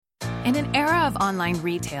In an era of online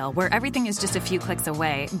retail where everything is just a few clicks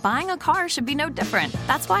away, buying a car should be no different.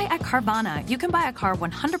 That's why at Carvana, you can buy a car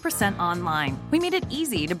 100% online. We made it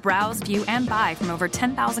easy to browse, view, and buy from over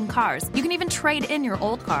 10,000 cars. You can even trade in your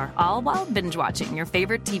old car, all while binge-watching your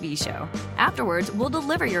favorite TV show. Afterwards, we'll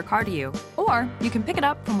deliver your car to you. Or you can pick it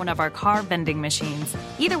up from one of our car vending machines.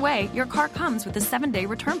 Either way, your car comes with a 7-day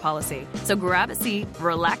return policy. So grab a seat,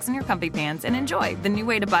 relax in your comfy pants, and enjoy the new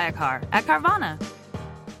way to buy a car at Carvana.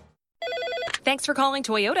 Thanks for calling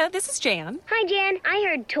Toyota. This is Jan. Hi, Jan. I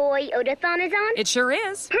heard Toy-Odathon is on. It sure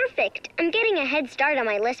is. Perfect. I'm getting a head start on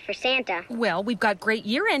my list for Santa. Well, we've got great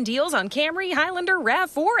year-end deals on Camry, Highlander,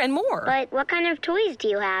 RAV4, and more. But what kind of toys do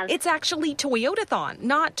you have? It's actually Toyotathon,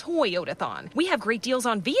 not Toyotathon. We have great deals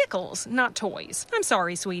on vehicles, not toys. I'm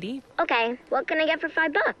sorry, sweetie. Okay. What can I get for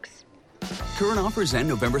 $5? Current offers end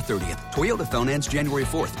November 30th. Toyotathon ends January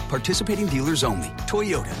 4th. Participating dealers only.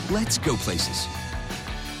 Toyota. Let's go places.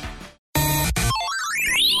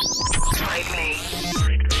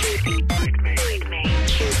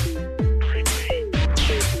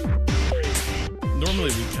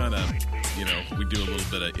 Normally we kind of, we do a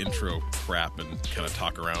little bit of intro crap and kind of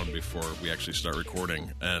talk around before we actually start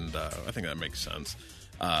recording, and I think that makes sense.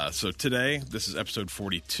 So today, this is episode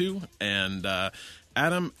 42, and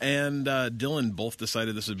Adam and Dylan both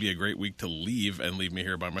decided this would be a great week to leave me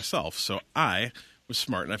here by myself. So I was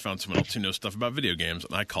smart, and I found someone else who knows stuff about video games,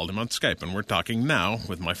 and I called him on Skype, and we're talking now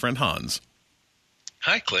with my friend Hans.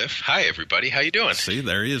 Hi, Cliff. Hi, everybody. How you doing? See,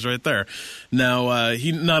 there he is right there. Now,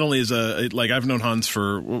 he not only is I've known Hans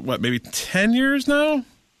for, maybe 10 years now?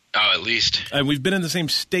 Oh, at least. And we've been in the same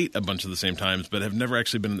state a bunch of the same times, but have never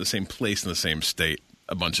actually been in the same place in the same state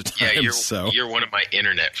a bunch of times. Yeah, you're one of my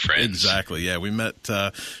internet friends. Exactly, yeah. We met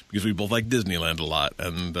because we both like Disneyland a lot,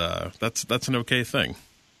 and that's an okay thing.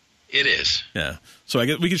 It is. Yeah. So I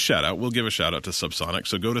guess we could shout out. We'll give a shout out to Subsonic.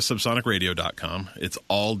 So go to subsonicradio.com. It's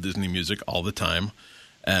all Disney music all the time.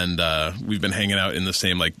 And we've been hanging out in the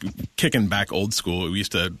same, kicking back old school. We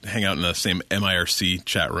used to hang out in the same MIRC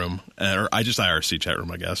chat room, or just IRC chat room,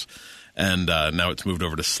 I guess. And now it's moved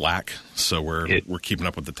over to Slack, so we're keeping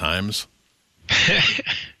up with the times.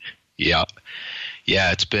 Yeah.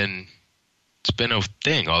 It's been a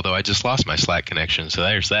thing, although I just lost my Slack connection, so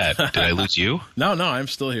there's that. Did I lose you? No, I'm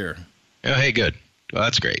still here. Oh, hey, good. Well,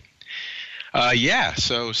 that's great.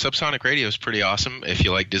 So Subsonic Radio is pretty awesome. If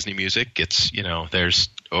you like Disney music, it's, there's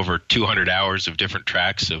over 200 hours of different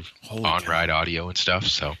tracks of on-ride audio and stuff,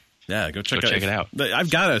 so yeah, go check it out. I've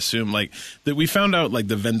got to assume, that we found out,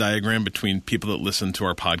 the Venn diagram between people that listen to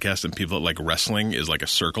our podcast and people that like wrestling is like a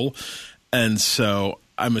circle. And so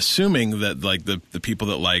I'm assuming that, the people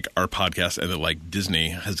that like our podcast and that like Disney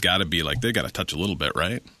has got to be, they got to touch a little bit,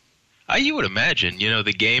 right? You would imagine,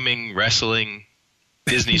 the gaming, wrestling,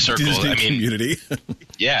 Disney circle. Disney community.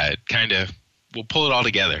 Yeah, it kind of, we'll pull it all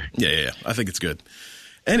together. Yeah. I think it's good.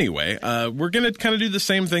 Anyway, we're going to kind of do the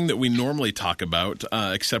same thing that we normally talk about,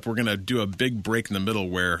 except we're going to do a big break in the middle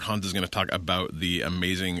where Hans is going to talk about the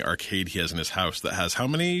amazing arcade he has in his house that has how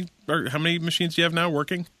many machines do you have now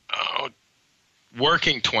working? Oh,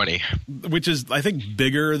 working 20. Which is, I think,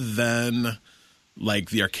 bigger than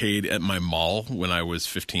the arcade at my mall when I was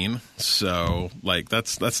 15. So,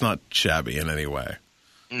 that's not shabby in any way.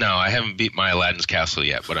 No, I haven't beat my Aladdin's Castle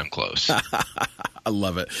yet, but I'm close. I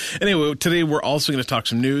love it. Anyway, today we're also going to talk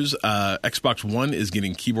some news. Xbox One is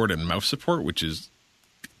getting keyboard and mouse support, which is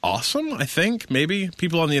awesome, I think. Maybe.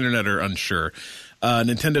 People on the internet are unsure.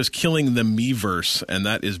 Nintendo's killing the Miiverse, and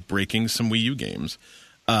that is breaking some Wii U games.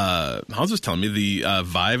 Hans was telling me the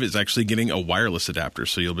Vive is actually getting a wireless adapter,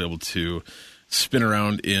 so you'll be able to spin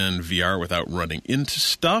around in VR without running into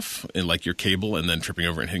stuff, in your cable, and then tripping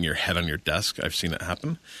over and hitting your head on your desk. I've seen it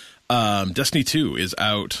happen. Destiny 2 is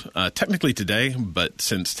out technically today, but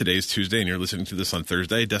since today's Tuesday and you're listening to this on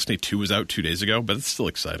Thursday, Destiny 2 was out 2 days ago, but it's still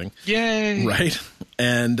exciting. Yay! Right?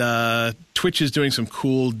 And Twitch is doing some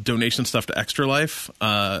cool donation stuff to Extra Life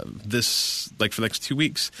for the next 2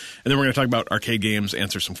 weeks. And then we're going to talk about arcade games,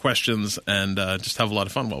 answer some questions, and just have a lot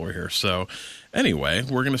of fun while we're here. So anyway,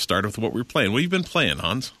 we're going to start with what we're playing. What have you been playing,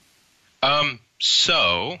 Hans?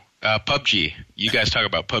 PUBG. You guys talk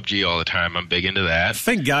about PUBG all the time. I'm big into that.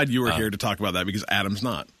 Thank God you were here to talk about that because Adam's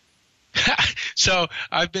not. So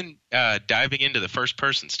I've been diving into the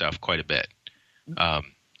first-person stuff quite a bit.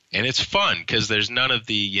 And it's fun because there's none of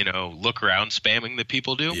the, look around spamming that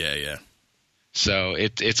people do. Yeah. So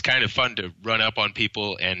it's kind of fun to run up on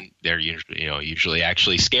people and they're usually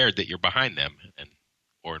actually scared that you're behind them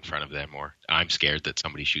or in front of them or I'm scared that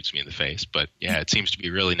somebody shoots me in the face. But yeah, it seems to be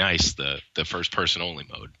really nice, the first person only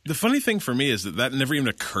mode. The funny thing for me is that never even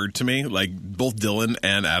occurred to me. Like both Dylan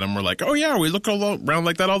and Adam were like, "Oh yeah, we look around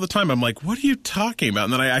like that all the time." I'm like, "What are you talking about?"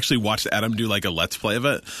 And then I actually watched Adam do like a Let's Play of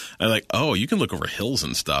it. I'm like, "Oh, you can look over hills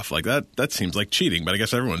and stuff like that. That seems like cheating, but I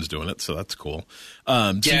guess everyone's doing it, so that's cool."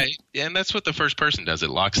 Yeah, and that's what the first person does. It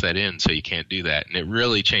locks that in, so you can't do that, and it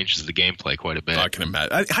really changes the gameplay quite a bit. I can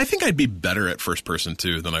imagine. I think I'd be better at first person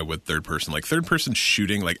too than I would third person. Like third person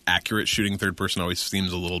shooting, like accurate shooting, third person always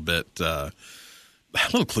seems a little bit a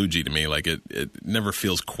little kludgy to me. Like it never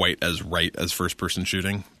feels quite as right as first person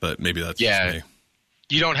shooting. But maybe that's just me.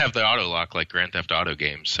 You don't have the auto lock like Grand Theft Auto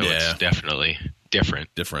games, so it's definitely different.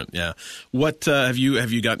 Different, yeah. What have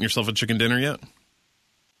you gotten yourself a chicken dinner yet?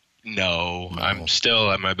 No, I'm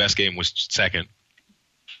still. My best game was second.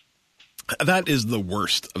 That is the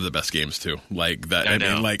worst of the best games too. Like that. I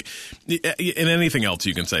know. mean, like in anything else,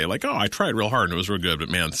 you can say like, "Oh, I tried real hard and it was real good." But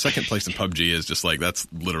man, second place in PUBG is just like that's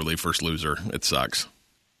literally first loser. It sucks.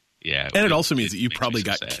 Yeah, and it also means that you probably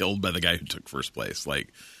got killed by the guy who took first place. Like,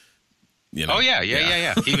 you know. Oh yeah.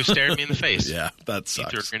 He was staring me in the face. Yeah, that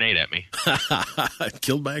sucks. He threw a grenade at me.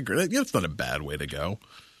 Killed by a grenade. Yeah, that's not a bad way to go.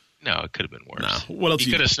 No, it could have been worse. No. What else?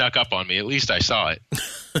 He could have snuck up on me. At least I saw it.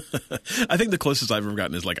 I think the closest I've ever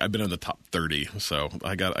gotten is like I've been in the top 30, so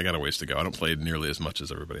I got a ways to go. I don't play nearly as much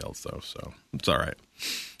as everybody else though, so it's all right.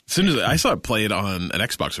 As soon as I saw it played on an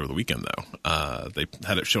Xbox over the weekend though, they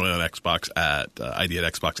had it showing on Xbox at ID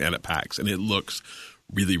at Xbox and at PAX, and it looks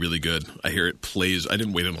really, really good. I hear it plays. I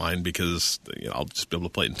didn't wait in line because I'll just be able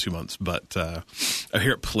to play it in 2 months, but I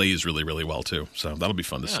hear it plays really, really well too. So that'll be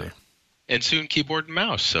fun to see. And soon keyboard and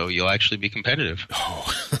mouse, so you'll actually be competitive.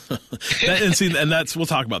 Oh, we'll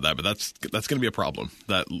talk about that, but that's going to be a problem.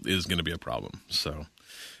 That is going to be a problem. So,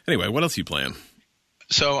 anyway, what else are you playing?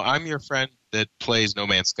 So I'm your friend that plays No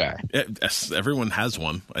Man's Sky. Yes, everyone has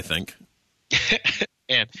one, I think.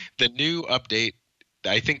 And the new update,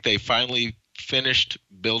 I think they finally finished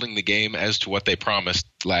building the game as to what they promised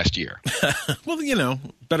last year. Well,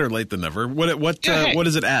 better late than never. What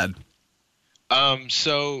does it add?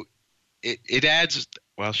 So. It adds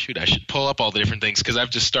 – well, shoot, I should pull up all the different things because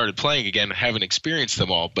I've just started playing again and haven't experienced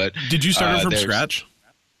them all. But did you start it from scratch?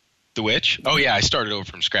 The which? Oh, yeah, I started over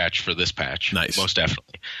from scratch for this patch. Nice. Most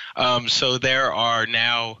definitely. So there are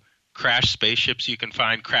now crashed spaceships you can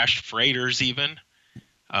find, crashed freighters even.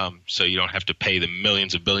 So you don't have to pay the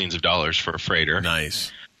millions of billions of dollars for a freighter.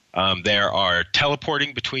 Nice. There are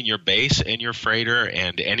teleporting between your base and your freighter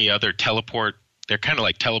and any other teleport. They're kind of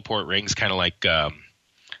like teleport rings, kind of like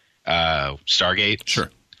Stargate.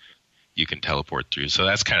 Sure. You can teleport through. So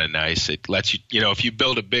that's kind of nice. It lets you, if you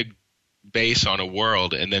build a big base on a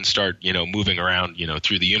world and then start, moving around,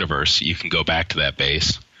 through the universe, you can go back to that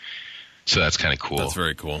base. So that's kind of cool. That's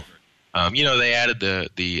very cool. They added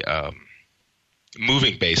the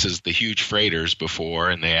moving bases, the huge freighters before,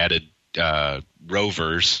 and they added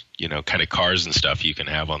rovers, kind of cars and stuff you can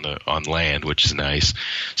have on land, which is nice.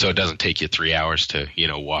 So it doesn't take you 3 hours to,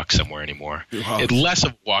 walk somewhere anymore. Wow. It's less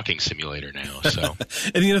of a walking simulator now. So,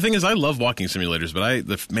 and the thing is, I love walking simulators, but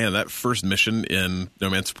that first mission in No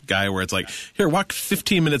Man's Sky where it's like, here, walk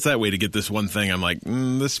 15 minutes that way to get this one thing. I'm like,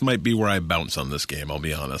 this might be where I bounce on this game. I'll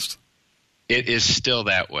be honest. It is still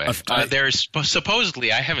that way. There's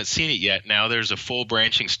supposedly, I haven't seen it yet. Now there's a full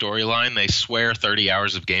branching storyline. They swear 30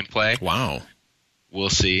 hours of gameplay. Wow. We'll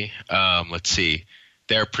see. Let's see.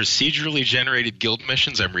 There are procedurally generated guild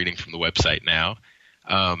missions. I'm reading from the website now.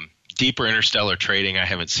 Deeper interstellar trading. I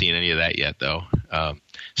haven't seen any of that yet, though.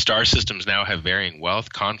 Star systems now have varying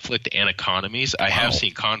wealth, conflict, and economies. I have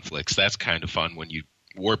seen conflicts. That's kind of fun when you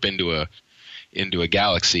warp into a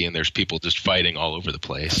galaxy and there's people just fighting all over the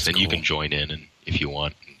place. That's and cool. You can join in and if you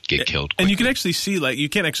want, get killed quickly. And you can actually see, you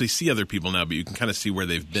can't actually see other people now, but you can kind of see where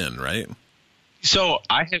they've been, right? So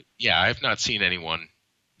I have not seen anyone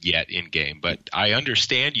yet in game, but I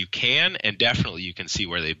understand you can, and definitely you can see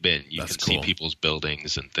where they've been. You can see people's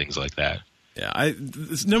buildings and things like that. Yeah,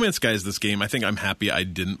 No Man's Sky is this game. I think I'm happy I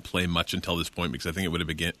didn't play much until this point because I think it would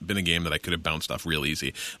have been a game that I could have bounced off real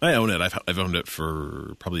easy. I own it. I've owned it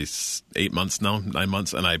for probably 9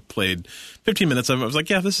 months, and I played 15 minutes of it. I was like,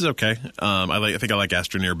 yeah, this is okay. I think I like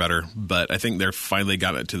Astroneer better, but I think they're finally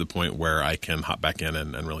got it to the point where I can hop back in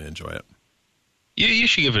and really enjoy it. You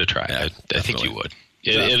should give it a try. Yeah, I think you would.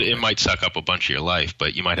 It might suck up a bunch of your life,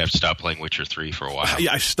 but you might have to stop playing Witcher 3 for a while.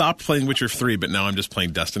 Yeah, I stopped playing Witcher 3, but now I'm just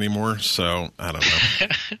playing Destiny more, so I don't know.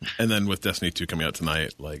 And then with Destiny 2 coming out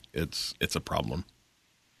tonight, it's a problem.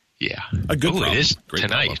 Yeah. A good problem. It is Great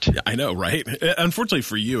tonight. Problem. Yeah, I know, right? Unfortunately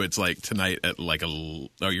for you, it's like tonight at like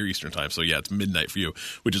you're Eastern time. So yeah, it's midnight for you,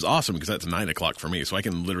 which is awesome because that's 9 o'clock for me. So I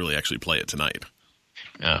can literally actually play it tonight.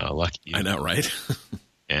 Oh, lucky you. I know, right?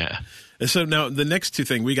 Yeah. So now the next two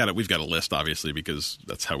things we've got a list obviously because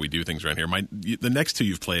that's how we do things around here. The next two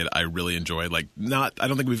you've played I really enjoyed. Like I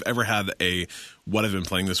don't think we've ever had what I've been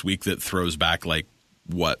playing this week that throws back like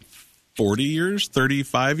 40 years,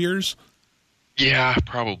 35 years. Yeah,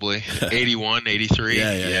 probably 81, 83.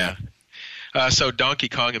 Yeah. So Donkey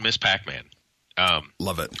Kong and Miss Pac-Man.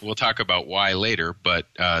 Love it. We'll talk about why later, but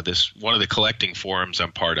this one of the collecting forums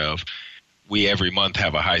I'm part of. We every month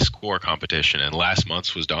have a high score competition, and last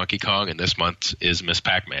month's was Donkey Kong, and this month is Miss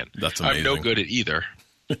Pac-Man. That's amazing. I'm no good at either,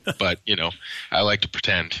 but I like to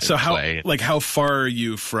pretend. So play. How far are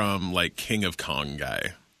you from like King of Kong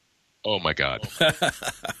guy? Oh my God!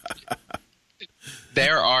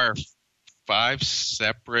 There are 5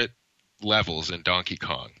 separate levels in Donkey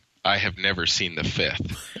Kong. I have never seen the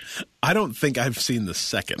 5th. I don't think I've seen the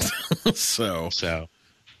 2nd. So.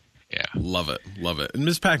 Yeah, love it. And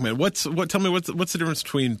Ms. Pac-Man, tell me what's the difference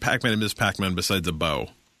between Pac-Man and Ms. Pac-Man besides a bow?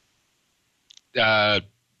 The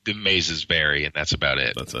mazes vary, and that's about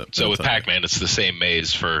it. That's it. So with Pac-Man, it's the same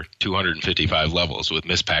maze for 255 levels. With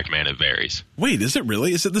Ms. Pac-Man, it varies. Wait, is it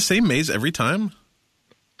really? Is it the same maze every time?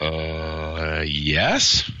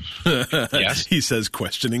 Yes. Yes. He says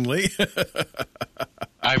questioningly.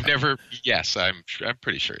 I've never. Yes, I'm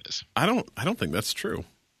pretty sure it is. I don't think that's true.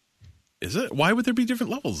 Is it? Why would there be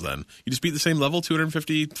different levels then? You just beat the same level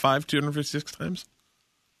 255, 256 times?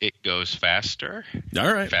 It goes faster.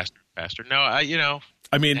 All right. Faster. No,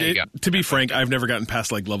 I mean, to be frank, I've never gotten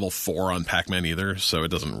past like level 4 on Pac-Man either, so it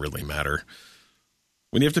doesn't really matter.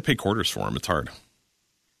 When you have to pay quarters for them, it's hard.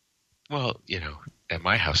 Well, at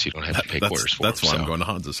my house, you don't have to pay quarters for them. That's why I'm going to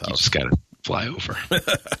Hans's house. You just got to fly over.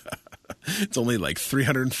 It's only like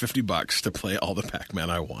 $350 to play all the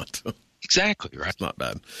Pac-Man I want. Exactly, right. It's not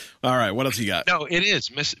bad. All right, what else you got? No, it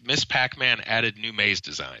is. Miss Pac-Man added new maze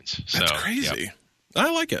designs. That's crazy. Yep.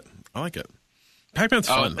 I like it. Pac-Man's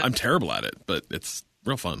fun. I'm terrible at it, but it's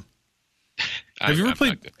real fun. Have you ever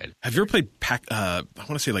played I want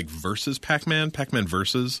to say like Versus Pac-Man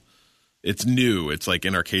Versus? It's new. It's like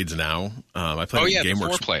in arcades now. I played GameWorks.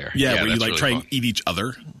 The 4-player. Yeah, where you like really try fun. and eat each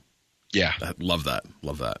other. Yeah. Love that.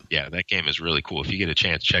 Yeah, that game is really cool. If you get a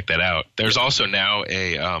chance, check that out. There's also now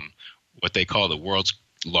a what they call the world's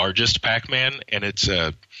largest Pac-Man, and it's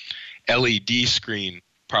a LED screen,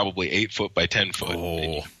 probably 8 foot by 10 foot.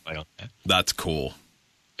 Oh, that's cool.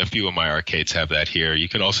 A few of my arcades have that here. You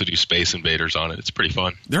can also do Space Invaders on it. It's pretty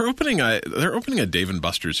fun. They're opening a Dave &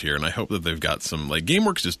 Buster's here, and I hope that they've got some like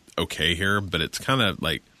GameWorks is okay here, but it's kind of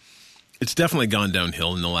like it's definitely gone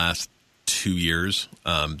downhill in the last 2 years.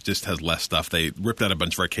 Just has less stuff. They ripped out a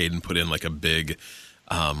bunch of arcade and put in like a big,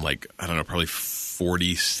 like I don't know, probably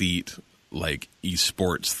 40-seat like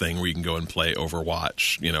esports thing where you can go and play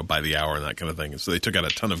Overwatch, by the hour and that kind of thing. So they took out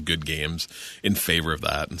a ton of good games in favor of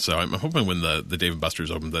that. And so I'm hoping when the Dave & Buster's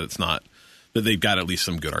open that it's not that they've got at least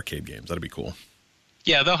some good arcade games. That'd be cool.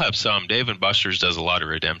 Yeah, they'll have some. Dave & Buster's does a lot of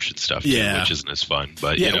redemption stuff too, which isn't as fun.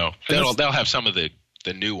 But they'll have some of the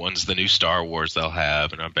new ones, the new Star Wars they'll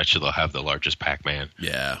have, and I bet you they'll have the largest Pac-Man.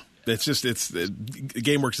 Yeah.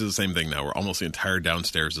 GameWorks is the same thing now, where almost the entire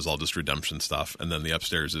downstairs is all just redemption stuff, and then the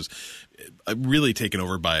upstairs is really taken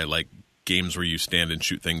over by like games where you stand and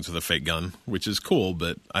shoot things with a fake gun, which is cool,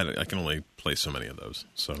 but I can only play so many of those.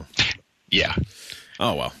 So yeah.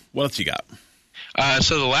 Oh well, what else you got?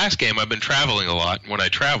 So the last game, I've been traveling a lot. When I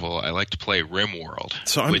travel, I like to play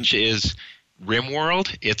RimWorld, which is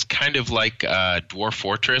RimWorld. It's kind of like Dwarf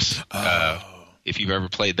Fortress. If you've ever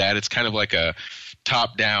played that, it's kind of like a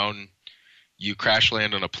top-down, you crash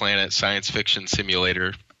land on a planet science fiction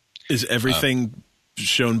simulator. Is everything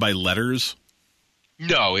shown by letters?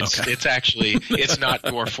 No, it's actually it's not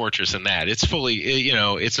Dwarf Fortress in that. It's fully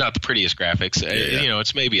it's not the prettiest graphics.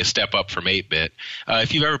 It's maybe a step up from 8-bit.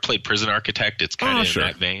 If you've ever played Prison Architect, it's kind of in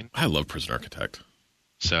that vein. I love Prison Architect.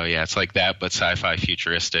 So yeah, it's like that, but sci-fi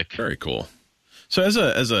futuristic. Very cool. So as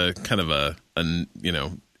a kind of a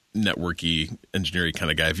networky engineering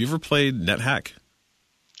kind of guy, have you ever played NetHack?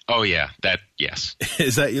 Oh yeah, yes.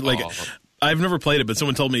 Is that like? I've never played it, but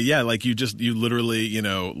someone told me, yeah, like you literally,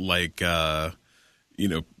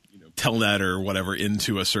 telnet or whatever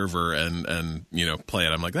into a server and play it.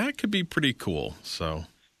 I'm like, that could be pretty cool. So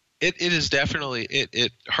it is definitely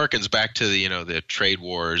it harkens back to the trade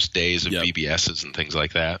wars days of BBSs and things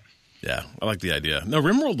like that. Yeah, I like the idea. No,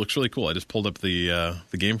 RimWorld looks really cool. I just pulled up the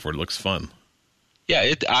game for it. It looks fun.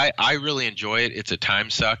 Yeah, I really enjoy it. It's a time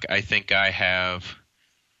suck. I think I have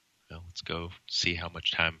Let's go see how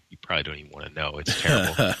much time. You probably don't even want to know. It's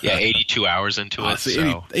terrible. Yeah, 82 hours into it.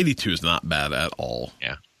 So 82 is not bad at all.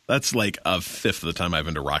 Yeah. That's like a fifth of the time I've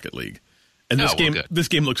been to Rocket League. And this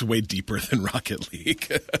game looks way deeper than Rocket League.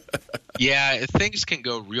 Yeah, things can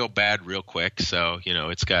go real bad real quick. So,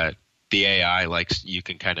 it's got the AI you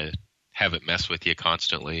can kind of have it mess with you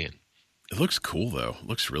constantly. And it looks cool, though. It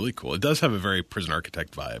looks really cool. It does have a very Prison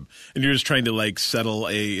Architect vibe. And you're just trying to settle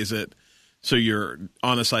so you're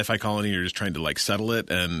on a sci-fi colony, you're just trying to settle it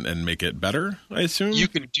and make it better, I assume? You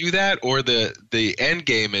can do that, or the end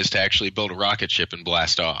game is to actually build a rocket ship and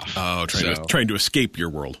blast off. Oh, trying to escape your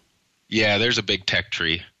world. Yeah, there's a big tech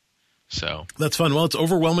tree. So that's fun. Well, it's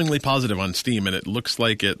overwhelmingly positive on Steam, and it looks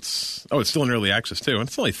like it's still in early access too, and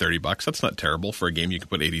it's only $30. That's not terrible for a game you can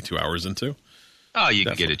put 82 hours into. Oh, you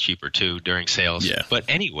can get it cheaper too during sales. Yeah. But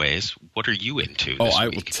anyways, what are you into this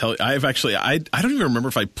week? Will tell you. I've actually I don't even remember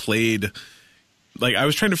if I played. I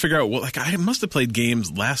was trying to figure out I must have played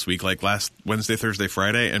games last week, last Wednesday, Thursday,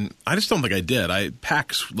 Friday, and I just don't think I did.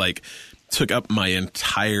 PAX took up my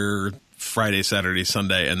entire Friday, Saturday,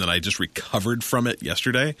 Sunday, and then I just recovered from it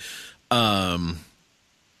yesterday.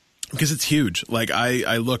 Because it's huge.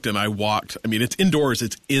 I looked and I walked. I mean, it's indoors.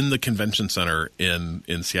 It's in the convention center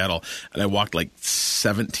in Seattle, and I walked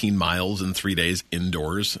 17 miles in 3 days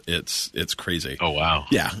indoors. It's crazy. Oh wow!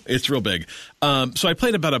 Yeah, it's real big. So I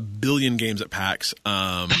played about 1 billion games at PAX.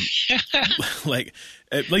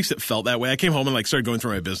 At least it felt that way. I came home and started going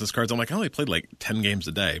through my business cards. I'm I only played 10 games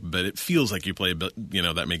a day, but it feels like you play that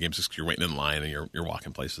many games because you're waiting in line and you're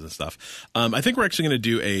walking places and stuff. I think we're actually going to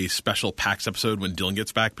do a special PAX episode when Dylan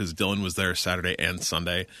gets back, because Dylan was there Saturday and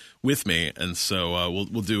Sunday with me, and so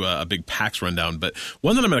we'll do a big PAX rundown. But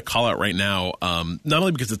one that I'm going to call out right now, not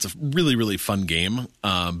only because it's a really, really fun game,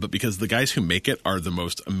 but because the guys who make it are the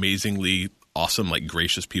most amazingly awesome,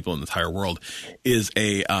 gracious people in the entire world, is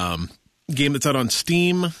a game that's out on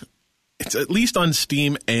Steam. It's at least on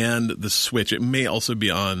Steam and the Switch. It may also be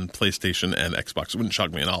on PlayStation and Xbox. It wouldn't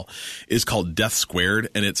shock me at all. It's called Death Squared,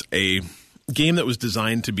 and it's a game that was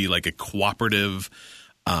designed to be a cooperative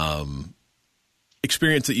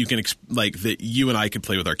experience that you can that you and I could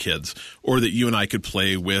play with our kids, or that you and I could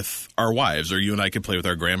play with our wives, or you and I could play with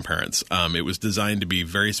our grandparents. It was designed to be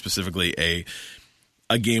very specifically a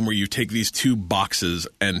game where you take these two boxes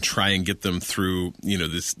and try and get them through,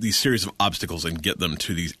 these series of obstacles and get them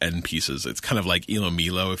to these end pieces. It's kind of like Elo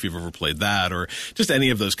Milo, if you've ever played that, or just any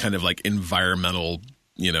of those kind of environmental,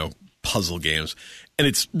 puzzle games. And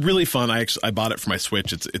it's really fun. I bought it for my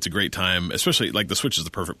Switch. It's a great time, especially the Switch is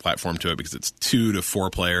the perfect platform to it because it's 2 to 4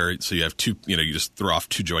 player. So you have two, you just throw off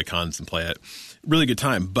 2 Joy-Cons and play it. Really good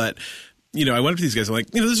time. But, I went up to these guys. I'm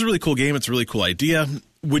this is a really cool game. It's a really cool idea.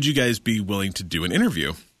 Would you guys be willing to do an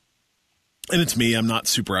interview? And it's me. I'm not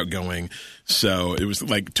super outgoing. So it was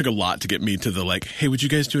took a lot to get me to the hey, would you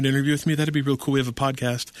guys do an interview with me? That'd be real cool. We have a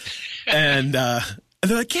podcast. And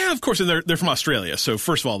they're yeah, of course. And they're from Australia. So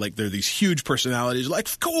first of all, they're these huge personalities.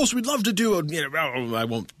 Of course, we'd love to do it. I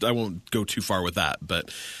won't go too far with that,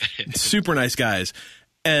 but super nice guys.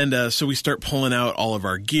 And so we start pulling out all of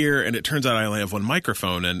our gear, and it turns out I only have one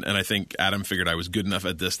microphone, and I think Adam figured I was good enough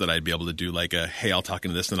at this that I'd be able to do hey, I'll talk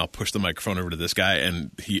into this, and I'll push the microphone over to this guy,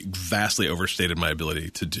 and he vastly overstated my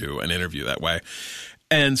ability to do an interview that way.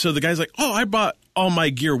 And so the guy's oh, I brought all my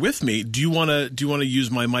gear with me. Do you want to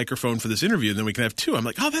use my microphone for this interview? And then we can have 2. I'm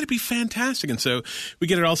oh, that'd be fantastic. And so we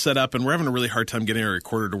get it all set up, and we're having a really hard time getting our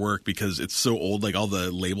recorder to work because it's so old. All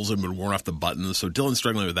the labels have been worn off the buttons. So Dylan's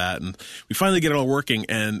struggling with that. And we finally get it all working,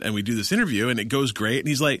 and we do this interview, and it goes great. And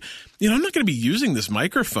he's I'm not going to be using this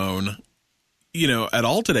microphone at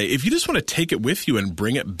all today. If you just want to take it with you and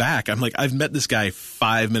bring it back. I'm I've met this guy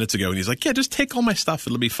 5 minutes ago, and he's yeah, just take all my stuff.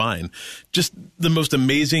 It'll be fine. Just the most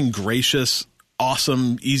amazing, gracious,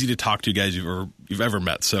 awesome, easy to talk to guys you've ever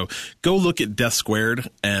met. So go look at Death Squared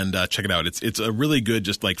and check it out. It's a really good,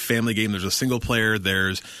 just family game. There's a single player.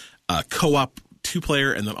 There's a co-op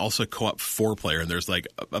 2-player, and then also co-op 4-player. And there's 1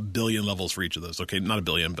 billion levels for each of those. Okay, not 1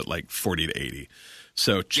 billion, but 40 to 80.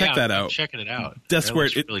 So check that out. I'm checking it out. Death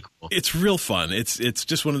Squared, really cool. It's real fun. It's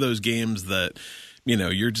just one of those games that,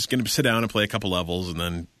 you're just going to sit down and play a couple levels and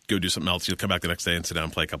then go do something else. You'll come back the next day and sit down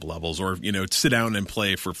and play a couple levels, or, sit down and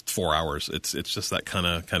play for 4 hours. It's just that kind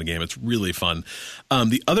of game. It's really fun.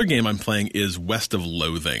 The other game I'm playing is West of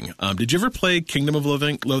Loathing. Did you ever play Kingdom of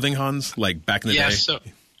Loathing, Hans? Back in the day? So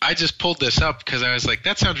I just pulled this up because I was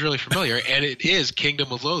that sounds really familiar, and it is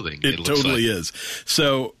Kingdom of Loathing. It totally is.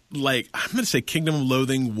 So, I'm going to say Kingdom of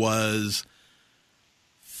Loathing was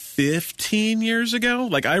 15 years ago.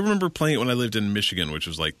 I remember playing it when I lived in Michigan, which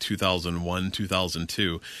was 2001,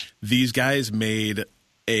 2002. These guys made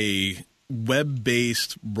a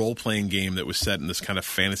web-based role-playing game that was set in this kind of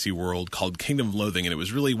fantasy world called Kingdom of Loathing, and it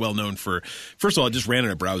was really well known for, first of all, it just ran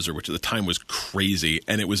in a browser, which at the time was crazy,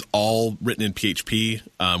 and it was all written in PHP,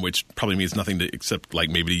 which probably means nothing to except like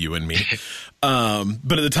maybe to you and me.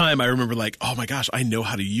 But at the time, I remember like, oh my gosh, I know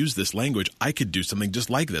how to use this language. I could do something just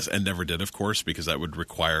like this, and never did, of course, because that would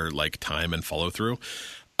require like time and follow-through.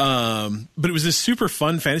 But it was this super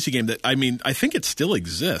fun fantasy game that, I mean, I think it still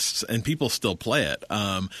exists and people still play it.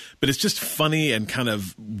 But it's just funny and kind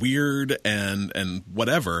of weird and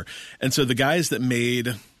whatever. And so the guys that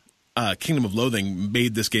made Kingdom of Loathing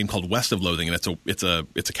made this game called West of Loathing, and it's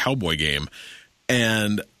a cowboy game.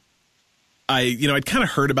 And I'd kind of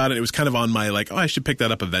heard about it. It was kind of on my like, oh, I should pick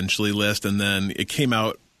that up eventually list. And then it came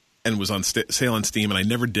out and was on sale on Steam, and I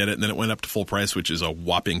never did it. And then it went up to full price, which is a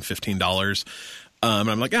whopping $15.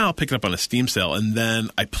 And I'm like, I'll pick it up on a Steam sale. And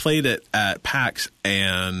then I played it at PAX,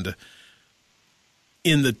 and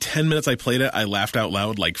in the 10 minutes I played it, I laughed out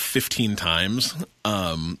loud like 15 times.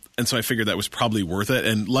 And so I figured that was probably worth it.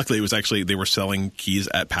 And luckily it was actually, they were selling keys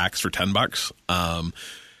at PAX for $10.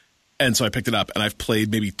 And so I picked it up, and I've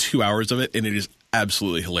played maybe 2 hours of it, and it is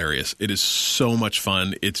absolutely hilarious. It is so much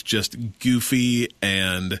fun. It's just goofy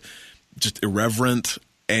and just irreverent,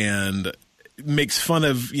 and makes fun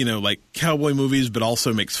of, like cowboy movies, but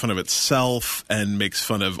also makes fun of itself and makes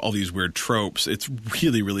fun of all these weird tropes. It's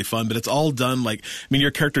really, really fun, but it's all done like,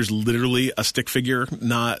 your character's literally a stick figure.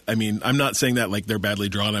 I'm not saying that like they're badly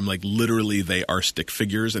drawn. I'm like, literally they are stick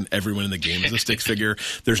figures, and everyone in the game is a stick figure.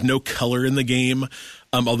 There's no color in the game.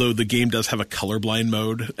 Although the game does have a colorblind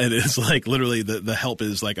mode, and it's like literally the help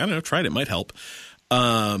is like, I don't know, try it. It might help.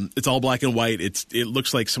 It's all black and white. It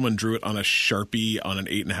looks like someone drew it on a Sharpie on an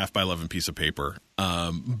 8.5 by 11 piece of paper.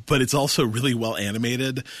 But it's also really well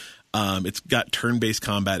animated. It's got turn-based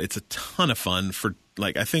combat. It's a ton of fun for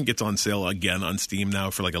like, I think it's on sale again on Steam now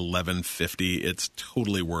for like $11.50. It's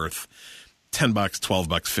totally worth $10, $12,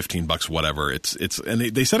 $15, whatever. And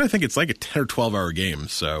they said, I think it's like a 10 or 12 hour game.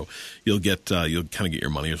 So you'll kind of get your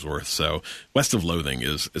money's worth. So West of Loathing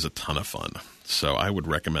is a ton of fun. So I would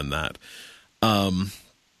recommend that.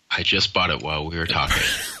 I just bought it while we were talking.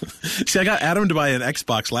 See, I got Adam to buy an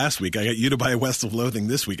Xbox last week. I got you to buy a West of Loathing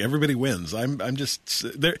this week. Everybody wins. I'm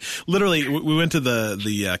just there. Literally, we went to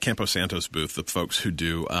the Campo Santos booth, the folks who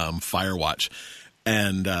do Firewatch,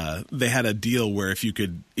 and they had a deal where if you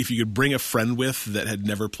could bring a friend with that had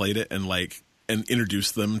never played it and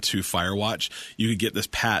introduce them to Firewatch, you could get this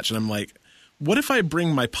patch. And I'm like, what if I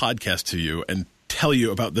bring my podcast to you and tell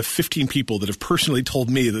you about the 15 people that have personally told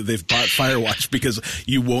me that they've bought Firewatch because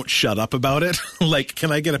you won't shut up about it? Like,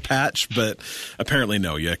 can I get a patch? But apparently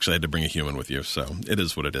no, you actually had to bring a human with you. So it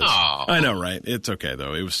is what it is. Aww. I know, right? It's okay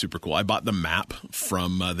though. It was super cool. I bought the map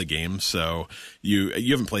from the game. So you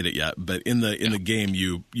haven't played it yet, but in the game,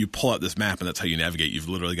 you pull out this map, and that's how you navigate. You've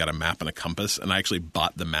literally got a map and a compass. And I actually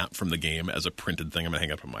bought the map from the game as a printed thing. I'm going to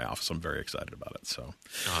hang up in my office. I'm very excited about it. So,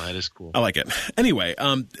 oh, that is cool. I like it. Anyway,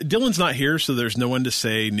 Dylan's not here, so there's no one to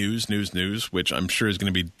say news, which I'm sure is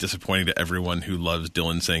going to be disappointing to everyone who loves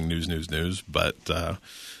Dylan saying news. But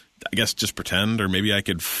I guess just pretend, or maybe I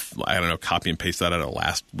could, copy and paste that out of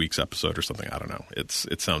last week's episode or something. I don't know.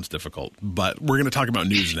 It sounds difficult, but we're going to talk about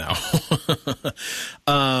news now.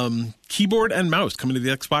 Keyboard and mouse coming to the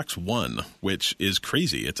Xbox One, which is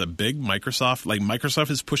crazy. It's a big Microsoft. Like, Microsoft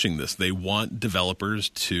is pushing this. They want developers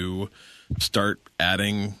to start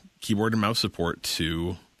adding keyboard and mouse support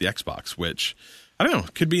to the Xbox, which, I don't know,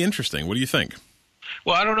 could be interesting. What do you think?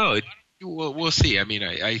 Well, I don't know. We'll see. I mean,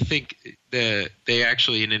 I think they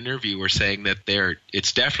actually in an interview were saying that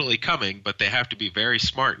it's definitely coming, but they have to be very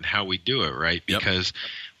smart in how we do it, right? Because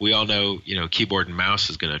we all know, keyboard and mouse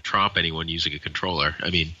is going to trump anyone using a controller. I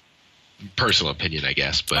mean, personal opinion, I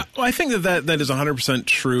guess. But I think that is 100%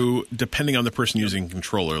 true, depending on the person using a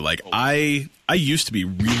controller. Like, I used to be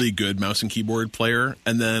really good mouse and keyboard player,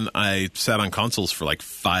 and then I sat on consoles for like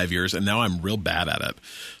 5 years, and now I'm real bad at it.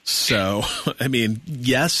 So, I mean,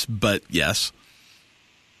 yes, but yes.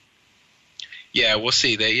 Yeah, we'll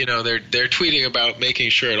see. They're tweeting about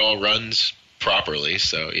making sure it all runs properly,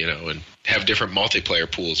 so and have different multiplayer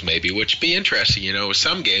pools maybe, which be interesting. With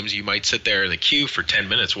some games you might sit there in the queue for 10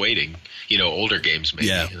 minutes waiting. Older games maybe.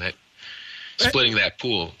 Yeah. Splitting that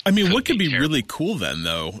pool. I mean, what could be really cool then,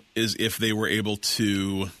 though, is if they were able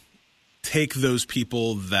to take those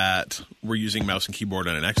people that were using mouse and keyboard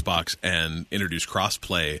on an Xbox and introduce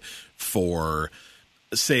crossplay for,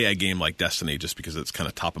 say, a game like Destiny, just because it's kind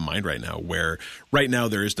of top of mind right now, where right now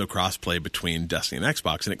there is no crossplay between Destiny and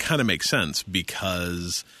Xbox, and it kind of makes sense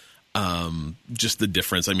because just the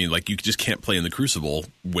difference. I mean, like, you just can't play in the Crucible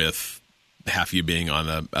with half you being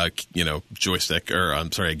on a joystick, or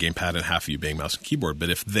I'm sorry, a gamepad, and half you being mouse and keyboard. But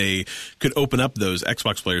if they could open up those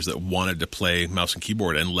Xbox players that wanted to play mouse and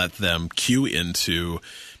keyboard and let them queue into,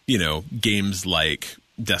 games like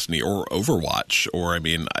Destiny or Overwatch, or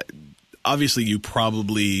obviously you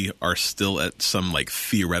probably are still at some like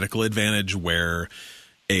theoretical advantage where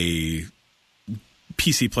a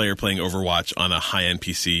PC player playing Overwatch on a high-end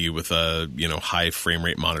PC with a high frame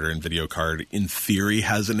rate monitor and video card in theory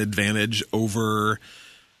has an advantage over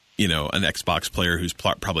an Xbox player who's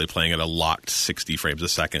probably playing at a locked 60 frames a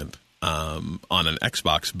second on an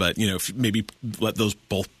Xbox. But if maybe let those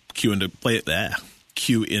both queue into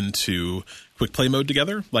quick play mode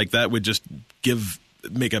together, like that would just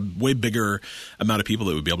make a way bigger amount of people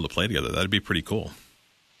that would be able to play together. That'd be pretty cool.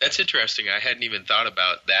 That's interesting. I hadn't even thought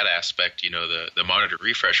about that aspect, the monitor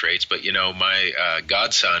refresh rates. But, my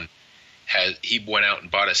godson, he went out and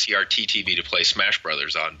bought a CRT TV to play Smash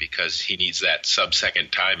Brothers on because he needs that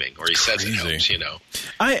sub-second timing, or he says it helps,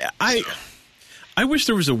 I wish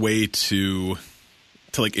there was a way to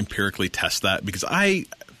like empirically test that, because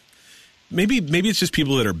maybe it's just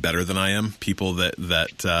people that are better than I am, people that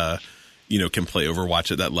can play Overwatch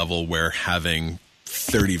at that level where having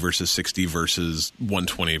 30 versus 60 versus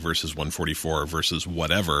 120 versus 144 versus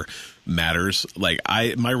whatever matters. Like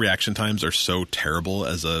my reaction times are so terrible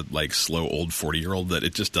as a slow old 40-year-old that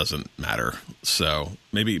it just doesn't matter. So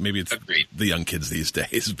maybe it's Agreed. The young kids these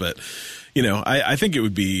days, but I think it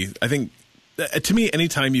would be, to me,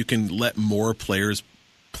 anytime you can let more players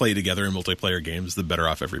play together in multiplayer games, the better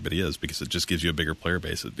off everybody is, because it just gives you a bigger player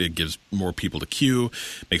base. It gives more people to queue,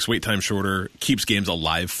 makes wait time shorter, keeps games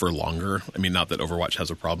alive for longer. Not that Overwatch has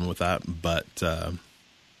a problem with that, but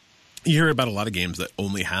you hear about a lot of games that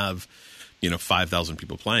only have 5,000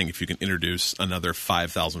 people playing. If you can introduce another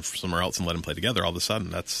 5,000 from somewhere else and let them play together, all of a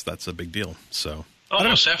sudden that's a big deal. So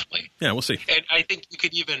most definitely. Yeah, we'll see. And I think you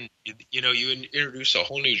could even, you introduce a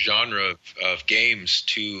whole new genre of games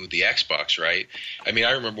to the Xbox, right? I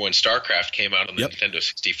remember when StarCraft came out on the Nintendo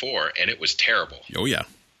 64, and it was terrible. Oh, yeah.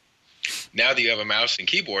 Now that you have a mouse and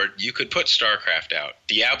keyboard, you could put StarCraft out.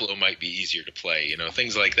 Diablo might be easier to play,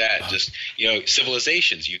 things like that. Just,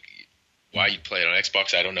 Civilizations, why you'd play it on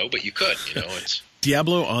Xbox, I don't know, but you could, it's...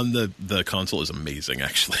 Diablo on the console is amazing,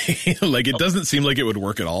 actually. It doesn't seem like it would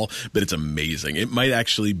work at all, but it's amazing. It might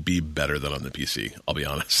actually be better than on the PC, I'll be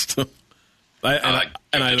honest. I own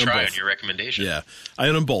try both. On your recommendation. Yeah, I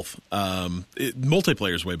own them both.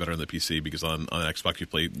 Multiplayer is way better on the PC, because on Xbox you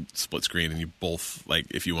play split screen, and you both,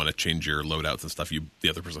 if you want to change your loadouts and stuff, the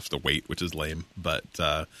other person has to wait, which is lame. But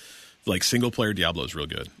single player Diablo is real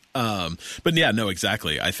good. But yeah, no,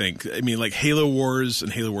 exactly. I think, Halo Wars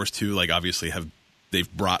and Halo Wars 2, obviously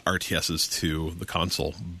they've brought RTSs to the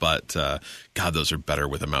console, but God, those are better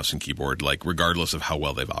with a mouse and keyboard, regardless of how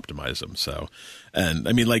well they've optimized them. So, and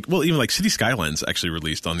even City Skylines actually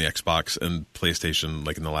released on the Xbox and PlayStation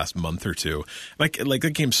in the last month or two.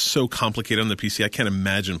 That game's so complicated on the PC, I can't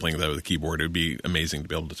imagine playing that with a keyboard. It would be amazing to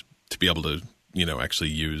be able to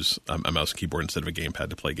actually use a mouse and keyboard instead of a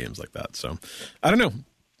gamepad to play games like that. So, I don't know.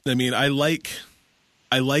 I like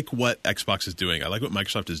what Xbox is doing. I like what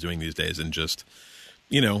Microsoft is doing these days, and just,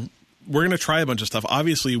 we're going to try a bunch of stuff.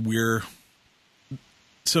 Obviously,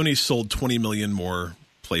 Sony sold 20 million more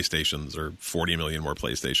PlayStations or 40 million more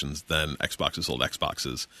PlayStations than Xbox has sold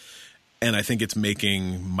Xboxes. And I think it's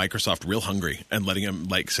making Microsoft real hungry and letting them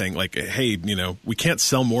saying hey, we can't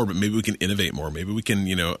sell more, but maybe we can innovate more. Maybe we can,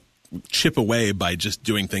 chip away by just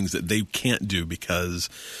doing things that they can't do because,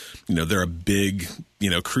 they're a big,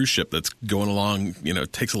 cruise ship that's going along,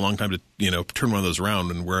 it takes a long time to, turn one of those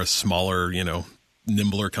around, and we're a smaller,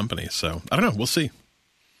 nimbler company. So I don't know. We'll see.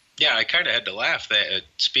 Yeah, I kind of had to laugh that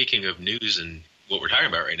speaking of news and what we're talking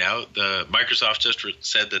about right now, the Microsoft just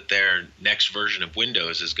said that their next version of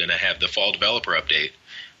Windows is going to have the fall developer update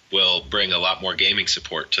will bring a lot more gaming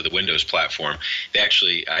support to the Windows platform.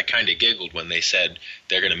 I kind of giggled when they said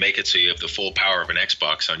they're going to make it so you have the full power of an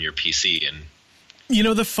Xbox on your PC. And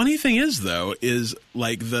the funny thing is, though, is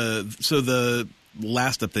the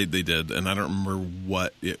last update they did, and I don't remember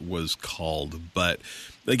what it was called, but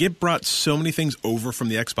it brought so many things over from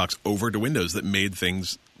the Xbox over to Windows that made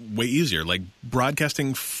things way easier.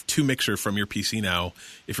 Broadcasting to Mixer from your PC now,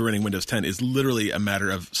 if you're running Windows 10, is literally a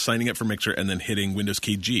matter of signing up for Mixer and then hitting Windows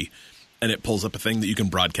key G, and it pulls up a thing that you can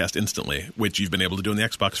broadcast instantly, which you've been able to do on the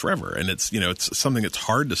Xbox forever. And it's it's something that's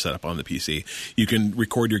hard to set up on the PC. You can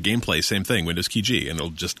record your gameplay, same thing, Windows key G, and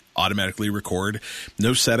it'll just automatically record.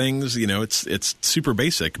 No settings. It's super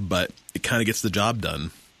basic, but it kind of gets the job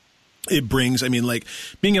done. it brings, I mean, like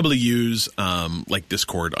being able to use like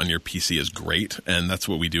Discord on your PC is great, and that's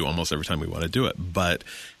what we do almost every time we want to do it. But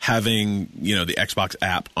having, you know, the Xbox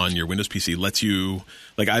app on your Windows PC lets you,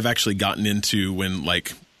 like, I've actually gotten into when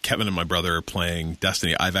like Kevin and my brother are playing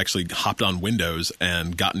Destiny, I've actually hopped on Windows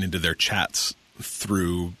and gotten into their chats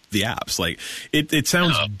through the apps. Like it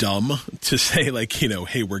sounds dumb to say, like, you know,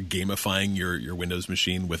 hey, we're gamifying your Windows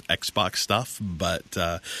machine with Xbox stuff, but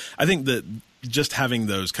I think that just having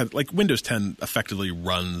those kind of, like, Windows 10 effectively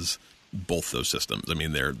runs both those systems. I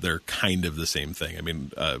mean, they're kind of the same thing. I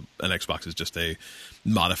mean, an Xbox is just a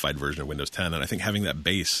modified version of Windows 10, and I think having that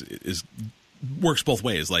base works both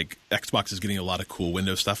ways. Like, Xbox is getting a lot of cool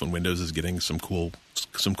Windows stuff, and Windows is getting some cool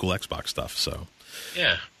Xbox stuff. So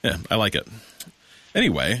yeah, I like it.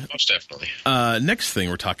 Anyway, most definitely. Next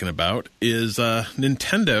thing we're talking about is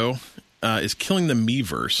Nintendo is killing the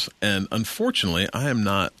Miiverse, and unfortunately, I am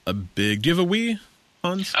not a big. Do you have a Wii,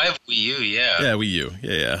 Hans? I have Wii U, yeah. Yeah, Wii U,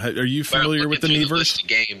 yeah. Are you familiar with the Miiverse? The list of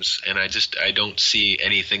games, and I don't see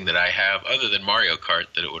anything that I have other than Mario Kart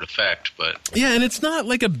that it would affect. But yeah, and it's not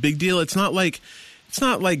like a big deal. It's not like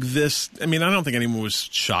this. I mean, I don't think anyone was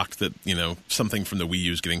shocked that, you know, something from the Wii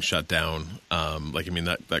U is getting shut down. Like, I mean,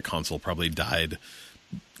 that console probably died,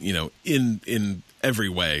 you know, in every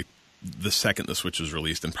way the second the Switch was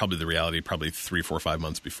released, and probably the reality 3, 4, 5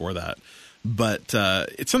 months before that. But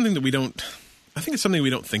it's something that we don't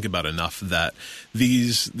think about enough, that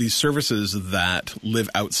these services that live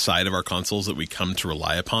outside of our consoles that we come to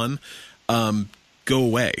rely upon go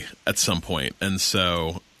away at some point. And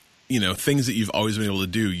so, you know, things that you've always been able to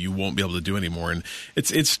do, you won't be able to do anymore. And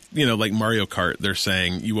it's you know, like Mario Kart, they're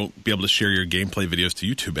saying you won't be able to share your gameplay videos to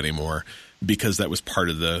YouTube anymore because that was part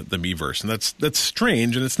of the Miiverse. And that's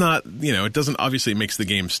strange, and it's not, you know, it doesn't, obviously it makes the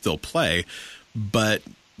game still play, but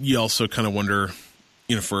you also kind of wonder,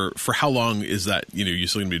 you know, for how long is that, you know, you're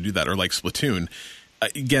still going to be able to do that? Or like Splatoon,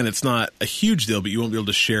 again, it's not a huge deal, but you won't be able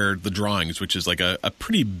to share the drawings, which is like a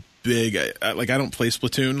pretty big, like, I don't play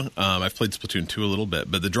Splatoon. I've played Splatoon 2 a little bit,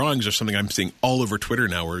 but the drawings are something I'm seeing all over Twitter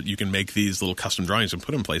now, where you can make these little custom drawings and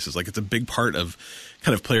put them places. Like, it's a big part of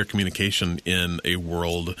kind of player communication in a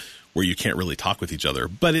world where you can't really talk with each other.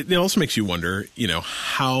 But it also makes you wonder, you know,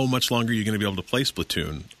 how much longer are you going to be able to play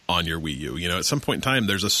Splatoon on your Wii U? You know, at some point in time,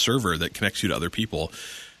 there's a server that connects you to other people.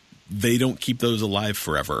 They don't keep those alive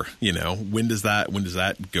forever. You know, when does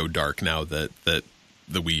that go dark now that the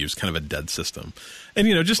Wii U is kind of a dead system? And,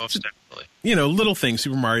 you know, just, you know, little things,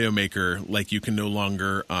 Super Mario Maker, like, you can no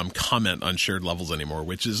longer comment on shared levels anymore,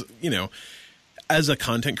 which is, you know, as a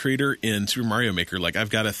content creator in Super Mario Maker, like, I've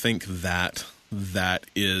got to think that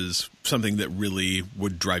is something that really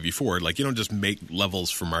would drive you forward. Like, you don't just make levels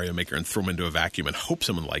for Mario Maker and throw them into a vacuum and hope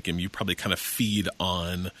someone like him. You probably kind of feed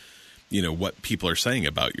on, you know, what people are saying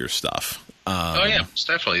about your stuff. Oh yeah, it's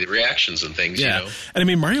definitely the reactions and things. Yeah, you know? And I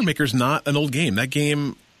mean, Mario Maker's not an old game. That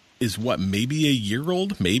game is maybe a year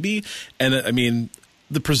old, maybe. And I mean,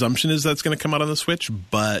 the presumption is that's going to come out on the Switch,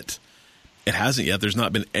 but it hasn't yet. There's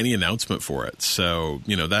not been any announcement for it. So,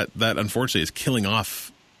 you know, that unfortunately is killing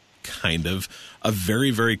off kind of a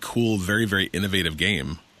very, very cool, very, very innovative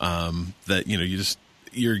game that, you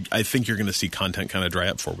know, I think you're going to see content kind of dry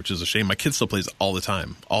up for, which is a shame. My kid still plays all the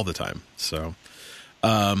time. So,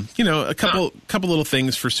 you know, a couple little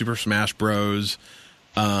things for Super Smash Bros.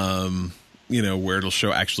 You know, where it'll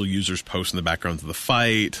show actual users post in the background of the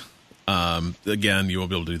fight. Again, you won't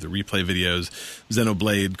be able to do the replay videos.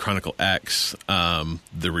 Xenoblade Chronicle X,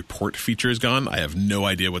 the report feature is gone. I have no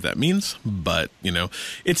idea what that means, but, you know,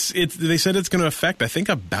 it's they said it's going to affect, I think,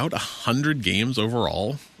 about 100 games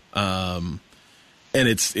overall. And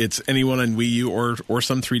it's anyone on Wii U or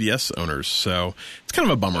some 3DS owners. So it's kind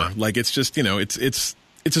of a bummer. Like, it's just, you know, it's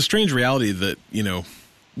a strange reality that, you know,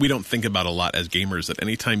 we don't think about a lot as gamers, that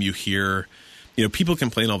anytime you hear, you know, people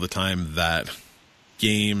complain all the time that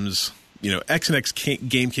games, you know, X and X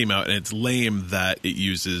game came out and it's lame that it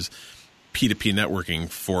uses P2P networking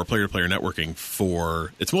for player-to-player networking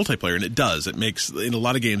for its multiplayer, and it does. It makes, in a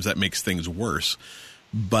lot of games, that makes things worse.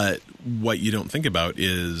 But what you don't think about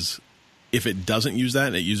is, if it doesn't use that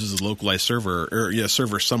and it uses a localized server or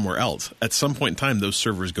server somewhere else, at some point in time, those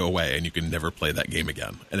servers go away and you can never play that game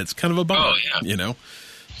again. And it's kind of a bummer, you know?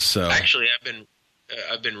 So actually,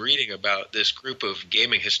 I've been reading about this group of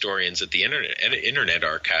gaming historians at the Internet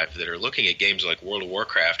Archive that are looking at games like World of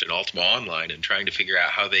Warcraft and Ultima Online and trying to figure out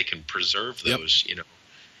how they can preserve those, you know,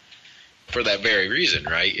 for that very reason,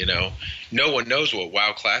 right? You know, no one knows what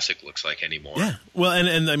WoW Classic looks like anymore. Yeah. Well,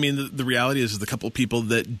 and I mean, the reality is the couple of people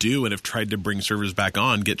that do and have tried to bring servers back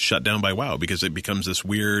on get shut down by WoW because it becomes this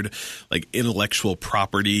weird, like, intellectual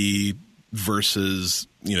property versus,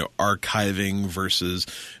 archiving versus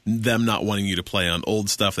them not wanting you to play on old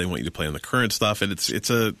stuff. They want you to play on the current stuff. And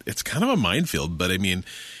it's kind of a minefield. But I mean,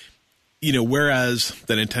 whereas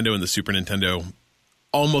the Nintendo and the Super Nintendo,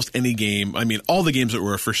 almost any game, I mean, all the games that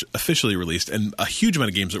were officially released and a huge amount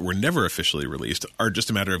of games that were never officially released are just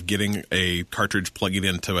a matter of getting a cartridge, plugging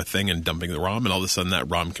it into a thing and dumping the ROM, and all of a sudden that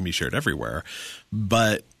ROM can be shared everywhere.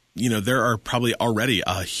 But, there are probably already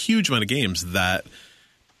a huge amount of games that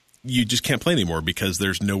you just can't play anymore because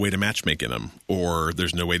there's no way to matchmake in them, or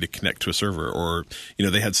there's no way to connect to a server, or,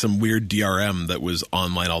 they had some weird DRM that was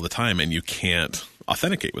online all the time and you can't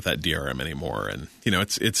authenticate with that DRM anymore. And,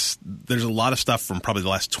 there's a lot of stuff from probably the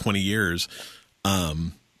last 20 years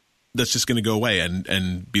that's just going to go away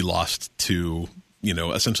and be lost to,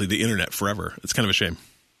 essentially the internet forever. It's kind of a shame.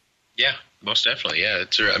 Yeah, most definitely. Yeah.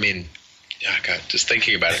 God, just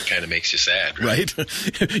thinking about it kind of makes you sad, right?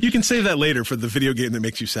 You can save that later for the video game that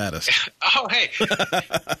makes you saddest. Oh, hey.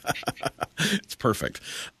 It's perfect.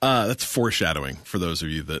 That's foreshadowing for those of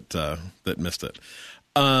you that missed it.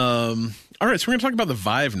 All right, so we're going to talk about the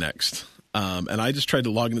Vive next. And I just tried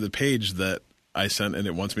to log into the page that I sent, and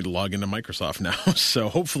it wants me to log into Microsoft now. So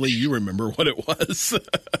hopefully you remember what it was.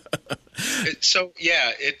 So,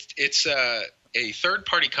 yeah, it's a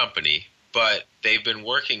third-party company, but they've been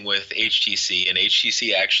working with HTC, and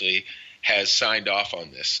HTC actually has signed off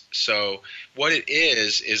on this. So what it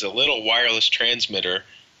is a little wireless transmitter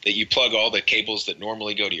that you plug all the cables that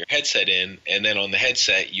normally go to your headset in, and then on the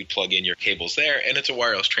headset you plug in your cables there, and it's a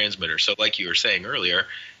wireless transmitter. So like you were saying earlier,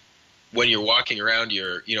 when you're walking around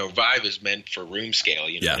Vive is meant for room scale,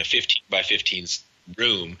 in a 15 by 15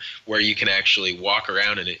 room where you can actually walk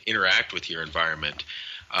around and interact with your environment.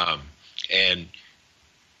 And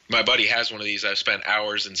my buddy has one of these. I've spent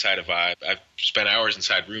hours inside of Vive. I've spent hours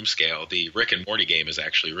inside Room Scale. The Rick and Morty game is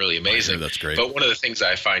actually really amazing. That's great. But one of the things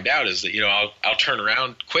I find out is that, I'll turn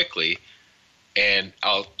around quickly and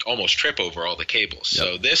I'll almost trip over all the cables. Yep.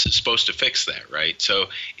 So this is supposed to fix that, right? So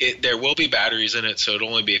there will be batteries in it, so it'll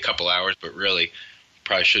only be a couple hours, but really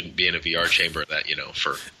probably shouldn't be in a VR chamber that,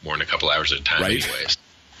 for more than a couple hours at a time anyways.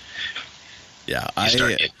 Yeah, you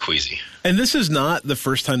start getting queasy. And this is not the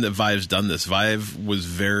first time that Vive's done this. Vive was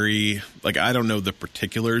very, I don't know the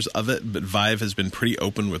particulars of it, but Vive has been pretty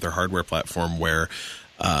open with their hardware platform where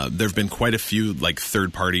there have been quite a few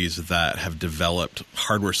third parties that have developed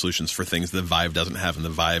hardware solutions for things that Vive doesn't have, and the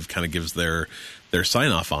Vive kind of gives their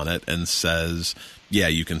sign off on it and says, yeah,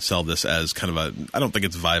 you can sell this as kind of I don't think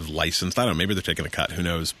it's Vive licensed. I don't know, maybe they're taking a cut, who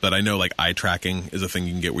knows? But I know eye tracking is a thing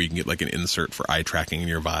you can get where you can get an insert for eye tracking in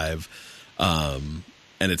your Vive.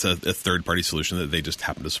 And it's a third-party solution that they just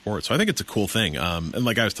happen to support. So I think it's a cool thing. And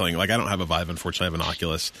like I was telling you, I don't have a Vive, unfortunately. I have an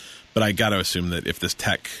Oculus. But I got to assume that if this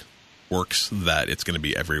tech works, that it's going to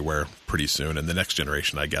be everywhere pretty soon. And the next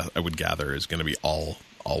generation, I would gather, is going to be all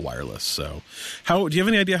wireless. So do you have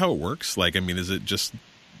any idea how it works? Is it just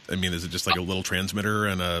a little transmitter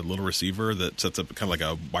and a little receiver that sets up kind of like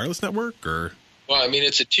a wireless network? Or? Well,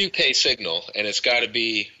 it's a 2K signal, and it's got to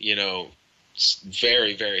be,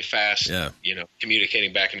 very, very fast,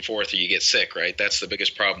 communicating back and forth, or you get sick, right? That's the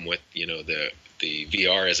biggest problem with, the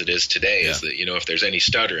VR as it is today, is that, if there's any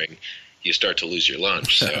stuttering, you start to lose your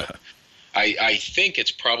lunch. So I think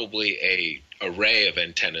it's probably a array of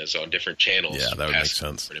antennas on different channels. Yeah, that would make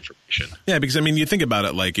sense. Information. Yeah, because, you think about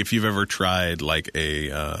it, if you've ever tried,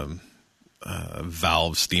 a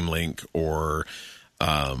Valve Steam Link or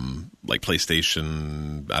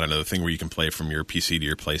PlayStation, I don't know, the thing where you can play from your PC to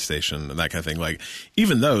your PlayStation and that kind of thing.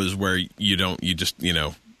 Even those where you need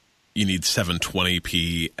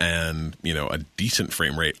 720p and, a decent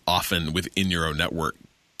frame rate often within your own network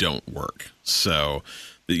don't work. So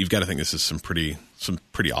you've got to think this is some pretty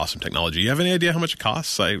awesome technology. You have any idea how much it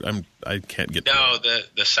costs? I can't get. No,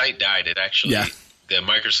 the site died. It actually, the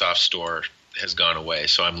Microsoft store has gone away.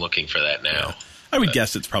 So I'm looking for that now. Yeah. I would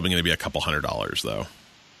guess it's probably going to be a couple $100, though.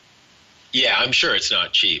 Yeah, I'm sure it's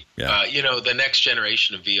not cheap. Yeah. The next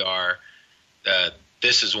generation of VR,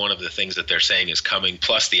 this is one of the things that they're saying is coming,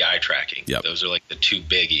 plus the eye tracking. Yep. Those are the two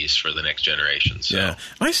biggies for the next generation. So. Yeah,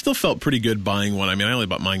 I still felt pretty good buying one. I only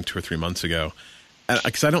bought mine 2 or 3 months ago.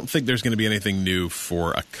 Because I don't think there's going to be anything new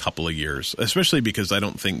for a couple of years, especially because I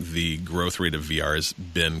don't think the growth rate of VR has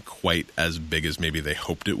been quite as big as maybe they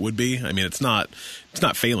hoped it would be. It's not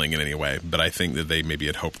failing in any way, but I think that they maybe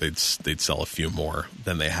had hoped they'd sell a few more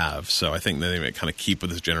than they have. So I think that they might kind of keep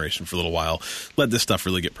with this generation for a little while, let this stuff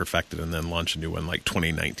really get perfected, and then launch a new one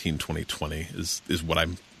 2019, 2020 is what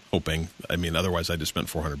I'm hoping. Otherwise I just spent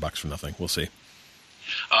 $400 for nothing. We'll see.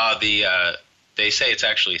 They say it's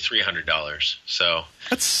actually $300, so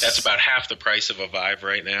that's about half the price of a Vive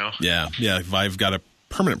right now. Yeah. Vive got a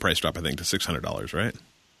permanent price drop, I think, to $600, right?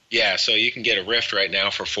 Yeah, so you can get a Rift right now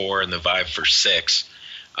for $4 and the Vive for $6.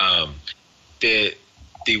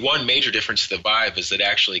 The one major difference to the Vive is that it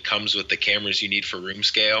actually comes with the cameras you need for room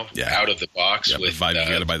scale out of the box. Yeah, with Vive, you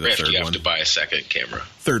got to buy the Rift, third you have one. to buy a second camera.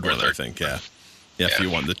 Third one, I think, yeah. Yeah, if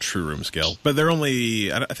you want the true room scale. But they're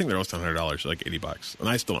only, I think they're almost $100, like $80. And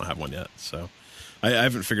I still don't have one yet, so I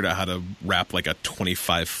haven't figured out how to wrap like a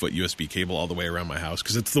 25-foot USB cable all the way around my house,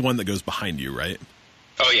 because it's the one that goes behind you, right?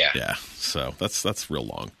 Oh, yeah. Yeah, so that's real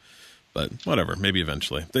long. But whatever, maybe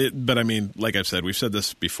eventually. But I mean, like I've said, we've said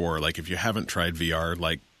this before, like if you haven't tried VR,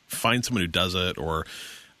 like find someone who does it, or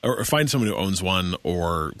find someone who owns one,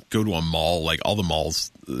 or go to a mall. Like all the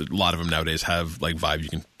malls, a lot of them nowadays have like Vive. You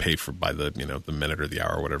can pay by the the minute or the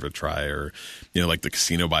hour or whatever to try. Or like the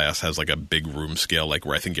casino by us has like a big room scale, like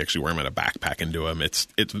where I think you actually wear them in a backpack and do them. It's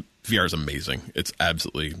VR is amazing. It's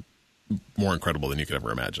absolutely more incredible than you could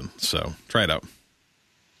ever imagine. So try it out.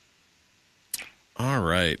 All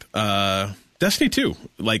right. Destiny 2.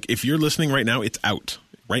 Like, if you're listening right now, it's out.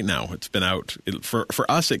 Right now. It's been out.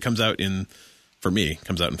 For us, it comes out for me, it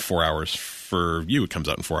comes out in 4 hours. For you, it comes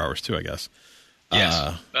out in 4 hours, too, I guess.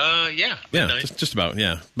 Yes. Yeah. Yeah, just about,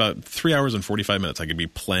 yeah. About 3 hours and 45 minutes I could be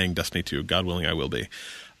playing Destiny 2. God willing, I will be.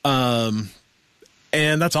 And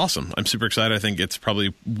that's awesome. I'm super excited. I think it's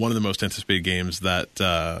probably one of the most anticipated games that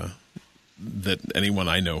anyone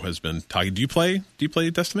I know has been talking. Do you play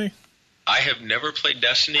Destiny? I have never played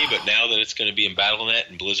Destiny, but now that it's going to be in Battle.net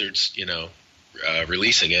and Blizzard's,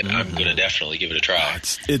 releasing it, I'm going to definitely give it a try.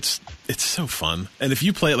 It's so fun. And if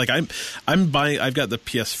you play it, like I'm buying, I've got the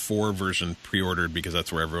PS4 version pre-ordered because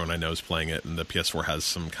that's where everyone I know is playing it, and the PS4 has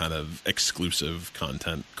some kind of exclusive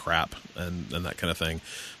content crap and that kind of thing.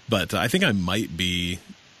 But I think I might be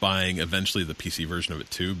buying eventually the PC version of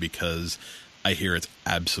it too, because I hear it's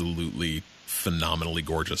absolutely phenomenally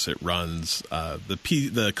gorgeous. It runs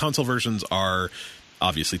the console versions are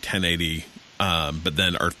obviously 1080, but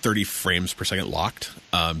then are 30 frames per second locked,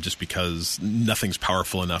 just because nothing's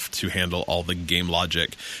powerful enough to handle all the game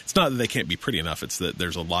logic. It's not that they can't be pretty enough, it's that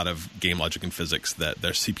there's a lot of game logic and physics that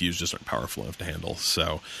their CPUs just aren't powerful enough to handle.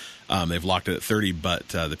 So they've locked it at 30, but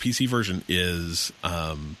the PC version is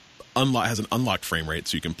has an unlocked frame rate,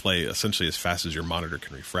 so you can play essentially as fast as your monitor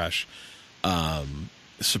can refresh.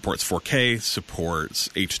 Supports 4K, supports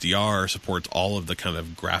HDR, supports all of the kind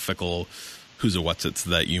of graphical who's a what's-its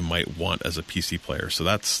that you might want as a PC player. So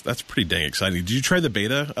that's pretty dang exciting. Did you try the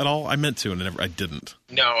beta at all? I meant to, and I didn't.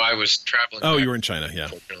 No, I was traveling. Oh, you were in China, yeah.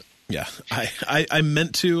 Yeah, I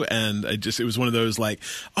meant to, and it was one of those like,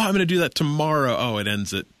 oh, I'm going to do that tomorrow. Oh, it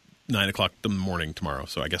ends at 9 o'clock in the morning tomorrow,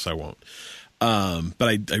 so I guess I won't. But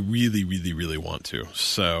I really, really, really want to.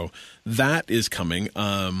 So that is coming.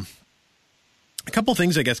 A couple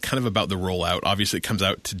things, I guess, kind of about the rollout. Obviously, it comes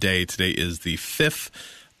out today. Today is the 5th.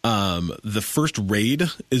 The first raid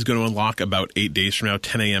is going to unlock about 8 days from now,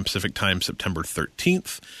 10 a.m. Pacific time, September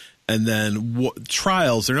 13th. And then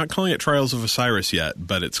Trials, they're not calling it Trials of Osiris yet,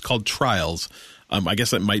 but it's called Trials. I guess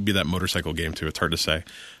that might be that motorcycle game, too. It's hard to say.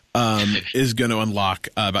 Is going to unlock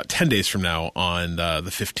about 10 days from now on the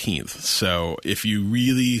 15th. So if you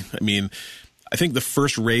really, I think the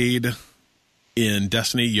first raid in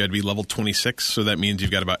Destiny, you had to be level 26, so that means you've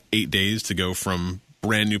got about 8 days to go from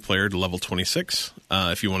brand new player to level 26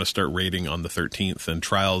 if you want to start raiding on the 13th. And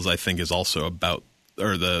Trials, I think, is also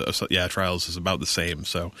Trials is about the same.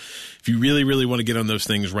 So if you really, really want to get on those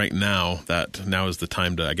things right now, now is the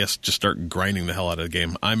time to, I guess, just start grinding the hell out of the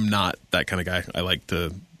game. I'm not that kind of guy.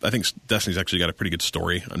 I think Destiny's actually got a pretty good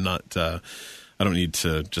story. I don't need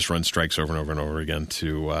to just run strikes over and over and over again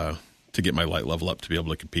to get my light level up to be able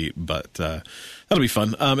to compete, but that'll be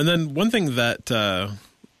fun. And then one thing that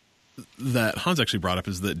Hans actually brought up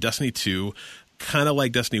is that Destiny 2, kind of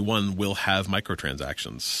like Destiny 1, will have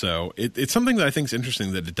microtransactions. So it's something that I think is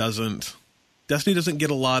interesting that Destiny doesn't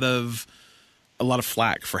get a lot of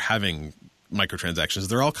flack for having microtransactions.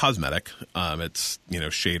 They're all cosmetic. It's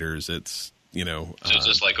shaders. It's so it's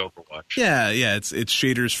just like Overwatch. Yeah. It's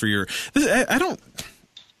shaders for your.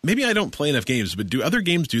 Maybe I don't play enough games, but do other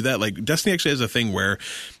games do that? Like Destiny actually has a thing where,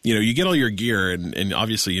 you get all your gear and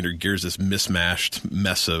obviously your gear is this mismatched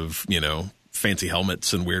mess of, fancy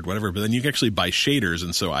helmets and weird whatever, but then you can actually buy shaders.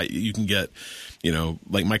 And so you can get,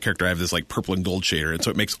 like my character, I have this like purple and gold shader. And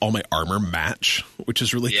so it makes all my armor match, which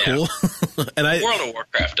is really cool. And World of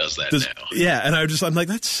Warcraft does that now. Yeah. And I'm like,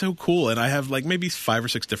 that's so cool. And I have like maybe 5 or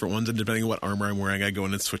 6 different ones. And depending on what armor I'm wearing, I go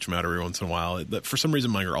in and switch them out every once in a while. For some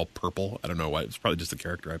reason, mine are all purple. I don't know why. It's probably just the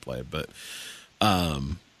character I play, but,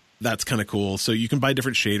 that's kind of cool. So you can buy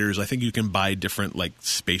different shaders. I think you can buy different like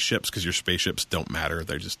spaceships because your spaceships don't matter.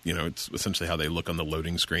 They're just, it's essentially how they look on the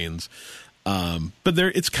loading screens. But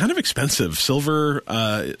it's kind of expensive. Silver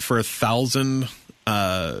for 1,000,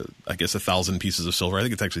 I guess 1,000 pieces of silver. I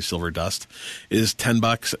think it's actually silver dust is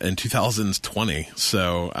 $10 and 2,000's $20.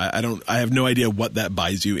 So I have no idea what that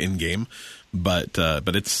buys you in game, but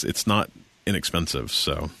it's not inexpensive.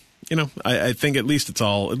 So, I think at least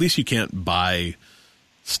you can't buy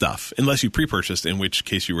stuff unless you pre-purchased, in which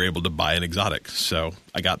case you were able to buy an exotic. So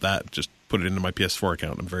I got that, just put it into my PS4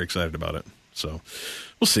 account. I'm very excited about it. So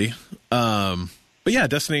we'll see. But yeah,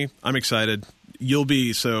 Destiny, I'm excited.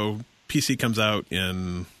 PC comes out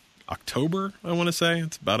in October, I want to say.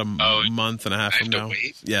 It's about a month and a half from now.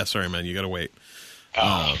 Wait? Yeah, sorry, man. You got to wait.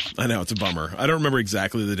 I know, it's a bummer. I don't remember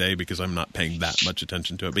exactly the day because I'm not paying that much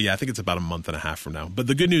attention to it. But yeah, I think it's about a month and a half from now. But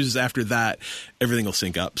the good news is after that, everything will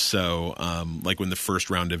sync up. So like when the first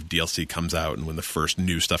round of DLC comes out and when the first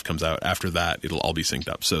new stuff comes out, after that, it'll all be synced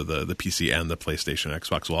up. So the PC and the PlayStation and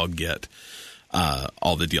Xbox will all get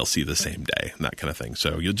all the DLC the same day and that kind of thing.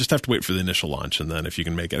 So you'll just have to wait for the initial launch. And then if you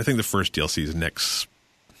can make it, I think the first DLC is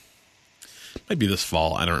might be this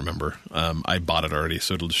fall. I don't remember. I bought it already,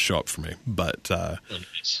 so it'll just show up for me. But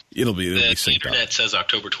nice. it'll be the synced internet up. says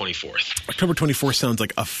October 24th. October 24th sounds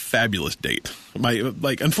like a fabulous date.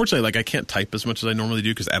 Unfortunately, I can't type as much as I normally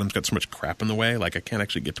do because Adam's got so much crap in the way. I can't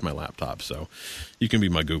actually get to my laptop. So you can be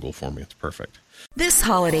my Google for me. It's perfect. This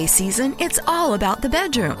holiday season, it's all about the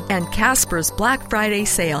bedroom. And Casper's Black Friday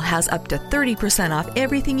sale has up to 30% off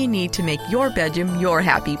everything you need to make your bedroom your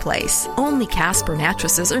happy place. Only Casper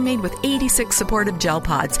mattresses are made with 86 supportive gel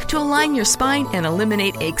pods to align your spine and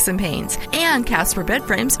eliminate aches and pains. And Casper bed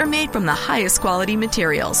frames are made from the highest quality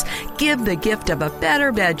materials. Give the gift of a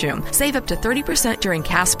better bedroom. Save up to 30% during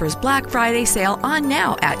Casper's Black Friday sale on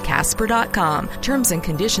now at Casper.com. Terms and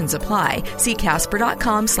conditions apply. See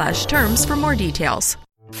Casper.com/terms for more details.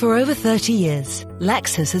 For over 30 years,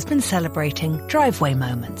 Lexus has been celebrating driveway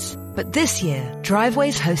moments. But this year,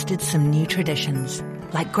 Driveway's hosted some new traditions,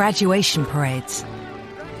 like graduation parades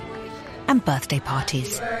and birthday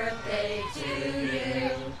parties.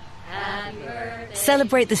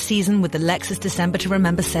 Celebrate the season with the Lexus December to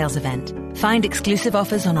Remember sales event. Find exclusive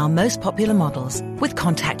offers on our most popular models with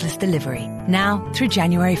contactless delivery. Now through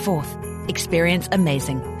January 4th. Experience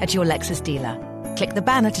amazing at your Lexus dealer. Click the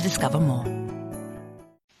banner to discover more.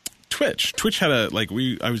 Twitch had I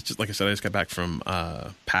just got back from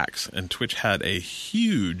PAX, and Twitch had a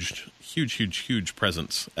huge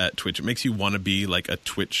presence at Twitch. It makes you want to be like a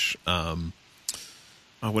Twitch, what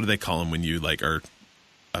do they call them when you are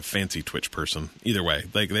a fancy Twitch person? Either way,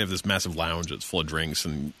 they have this massive lounge that's full of drinks,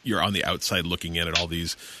 and you're on the outside looking in at all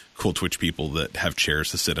these cool Twitch people that have chairs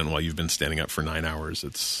to sit in while you've been standing up for 9 hours.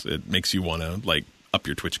 It makes you want to up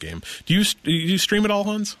your Twitch game. Do you stream at all,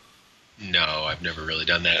 Hans? No, I've never really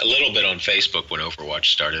done that. A little bit on Facebook when Overwatch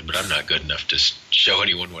started, but I'm not good enough to show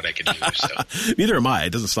anyone what I can do. So. Neither am I.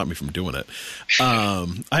 It doesn't stop me from doing it. I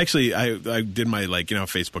did my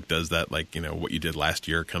Facebook does that what you did last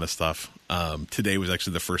year kind of stuff. Today was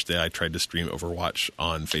actually the first day I tried to stream Overwatch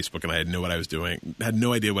on Facebook, and I had no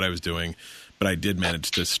idea what I was doing, but I did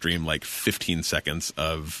manage to stream 15 seconds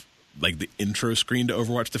of the intro screen to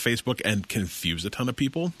Overwatch to Facebook and confuse a ton of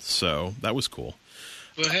people. So that was cool.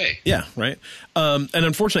 Well, hey. Yeah, right. And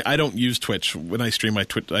unfortunately, I don't use Twitch. When I stream I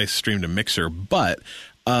stream to Mixer, but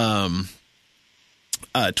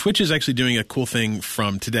Twitch is actually doing a cool thing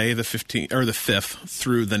from today, the 15th or the 5th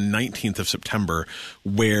through the 19th of September,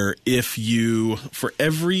 where if you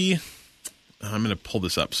I'm going to pull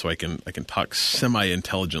this up so I can talk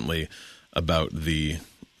semi-intelligently about the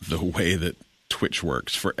way that Twitch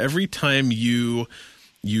works. For every time you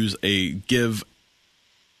give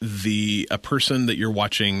a person that you're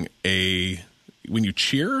watching when you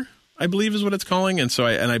cheer, I believe is what it's calling, and so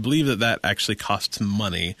I believe that actually costs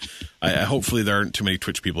money. Hopefully there aren't too many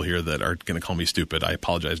Twitch people here that are going to call me stupid. I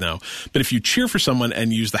apologize now, but if you cheer for someone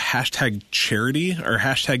and use the hashtag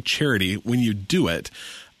charity when you do it,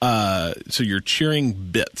 so you're cheering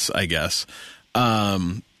bits, I guess.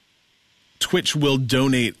 Twitch will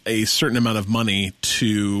donate a certain amount of money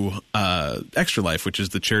to Extra Life, which is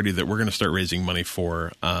the charity that we're going to start raising money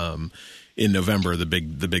for in November. The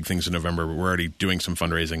big things in November. We're already doing some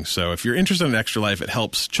fundraising. So if you're interested in Extra Life, it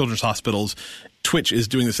helps children's hospitals. Twitch is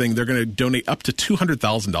doing this thing. They're going to donate up to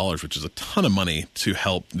 $200,000, which is a ton of money to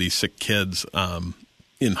help these sick kids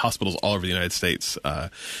in hospitals all over the United States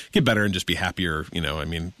get better and just be happier.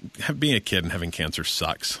 Being a kid and having cancer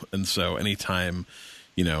sucks. And so anytime,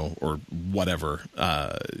 or whatever,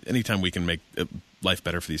 anytime we can make life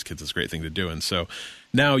better for these kids. It's a great thing to do. And so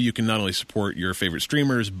now you can not only support your favorite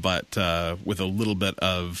streamers, but with a little bit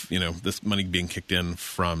of, this money being kicked in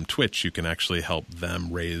from Twitch, you can actually help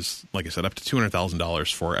them raise, like I said, up to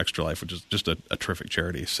 $200,000 for Extra Life, which is just a terrific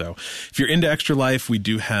charity. So if you're into Extra Life, we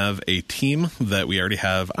do have a team that we already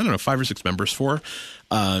have, 5 or 6 members for.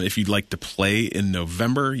 If you'd like to play in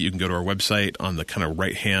November, you can go to our website. On the kind of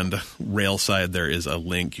right-hand rail side, there is a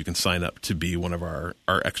link. You can sign up to be one of our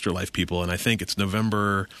Extra Life people. And I think it's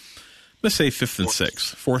November, let's say 5th and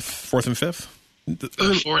 6th. 4th and 5th? The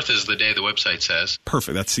 4th is the day the website says.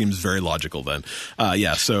 Perfect. That seems very logical then.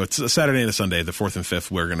 So it's a Saturday and a Sunday, the 4th and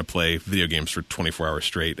 5th. We're going to play video games for 24 hours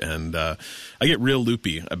straight. And I get real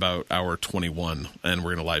loopy about hour 21, and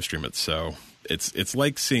we're going to live stream it. So it's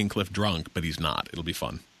like seeing Cliff drunk, but he's not. It'll be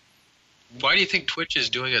fun. Why do you think Twitch is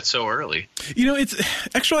doing it so early? It's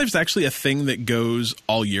Extra Life is actually a thing that goes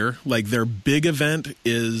all year. Like their big event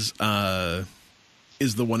is the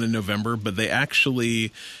one in November, but they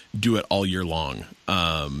actually do it all year long.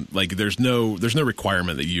 There's no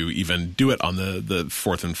requirement that you even do it on the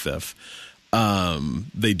 4th and 5th.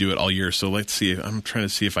 They do it all year. So let's see. I'm trying to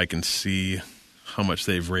see if I can see how much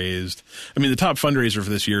they've raised. I mean, the top fundraiser for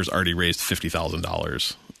this year has already raised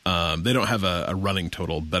 $50,000. They don't have a running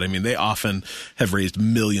total, but I mean, they often have raised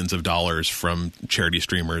millions of dollars from charity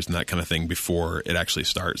streamers and that kind of thing before it actually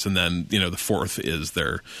starts. And then, the 4th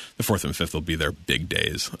the 4th and 5th will be their big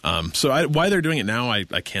days. Why they're doing it now, I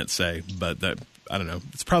can't say, but I don't know.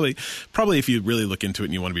 It's probably if you really look into it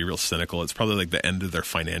and you want to be real cynical, it's probably like the end of their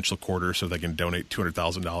financial quarter, so they can donate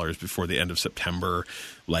 $200,000 before the end of September.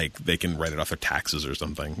 Like they can write it off their taxes or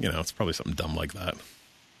something. It's probably something dumb like that.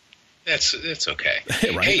 It's okay.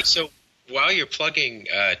 Right? Hey, so while you're plugging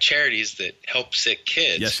charities that help sick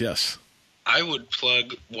kids, yes, I would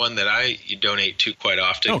plug one that I donate to quite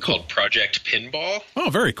often called Project Pinball. Oh,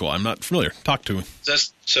 very cool. I'm not familiar. Talk to me.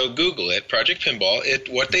 So Google it, Project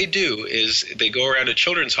Pinball. What they do is they go around to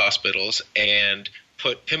children's hospitals and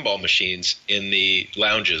put pinball machines in the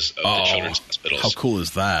lounges of the children's hospitals. How cool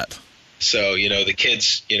is that? So, the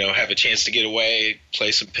kids, have a chance to get away,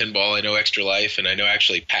 play some pinball. I know Extra Life, and I know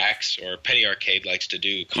actually PAX or Penny Arcade likes to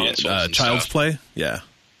do consoles and Child's stuff. Play? Yeah.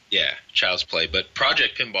 Yeah, Child's Play. But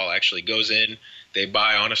Project Pinball actually goes in. They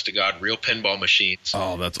buy, honest-to-God, real pinball machines.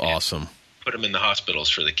 Oh, that's awesome. Put them in the hospitals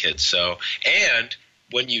for the kids. So, and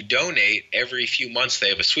when you donate, every few months they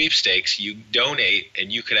have a sweepstakes. You donate,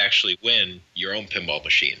 and you could actually win your own pinball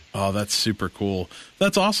machine. Oh, that's super cool.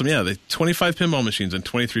 That's awesome. Yeah, they 25 pinball machines in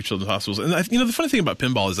 23 children's hospitals. And, the funny thing about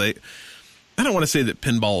pinball is I don't want to say that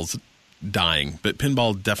pinball's dying, but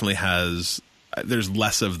pinball definitely has – there's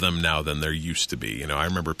less of them now than there used to be. I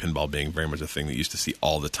remember pinball being very much a thing that you used to see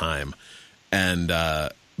all the time. And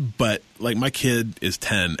but like my kid is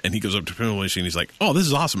 10 and he goes up to a pinball machine. He's like, oh, this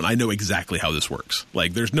is awesome. And I know exactly how this works.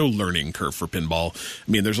 Like there's no learning curve for pinball.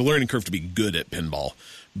 I mean, there's a learning curve to be good at pinball,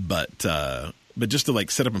 but just to like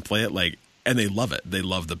sit up and play it, and they love it. They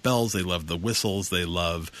love the bells. They love the whistles. They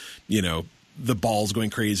love, the balls going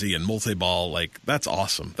crazy and multi-ball. Like that's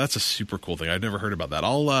awesome. That's a super cool thing. I've never heard about that.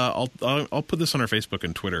 I'll put this on our Facebook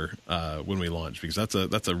and Twitter when we launch, because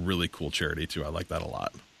that's a really cool charity too. I like that a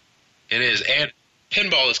lot. It is. And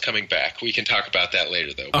pinball is coming back. We can talk about that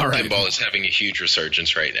later, though. All right. Pinball is having a huge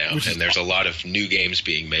resurgence right now, and there's a lot of new games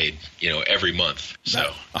being made, every month.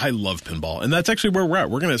 So I love pinball, and that's actually where we're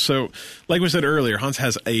at. So, like we said earlier, Hans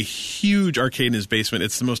has a huge arcade in his basement.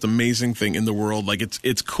 It's the most amazing thing in the world. Like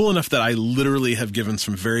it's cool enough that I literally have given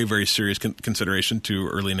some very, very serious consideration to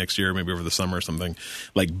early next year, maybe over the summer or something,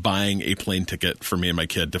 like buying a plane ticket for me and my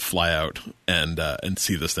kid to fly out and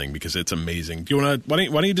see this thing, because it's amazing. Do you want to? Why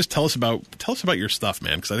don't you just tell us about your stuff,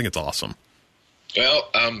 man, because I think it's awesome. Well,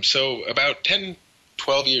 so about 10,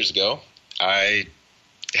 12 years ago, I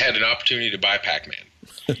had an opportunity to buy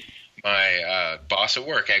Pac-Man. My boss at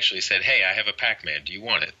work actually said, hey, I have a Pac-Man. Do you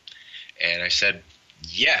want it? And I said,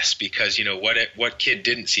 yes, because, what kid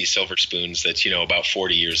didn't see Silver Spoons that's, about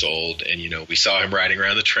 40 years old, and, we saw him riding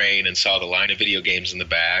around the train and saw the line of video games in the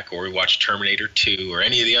back, or we watched Terminator 2 or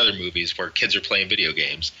any of the other movies where kids are playing video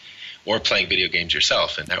games. Or playing video games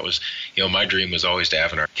yourself. And that was, my dream was always to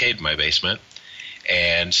have an arcade in my basement.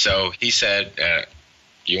 And so he said,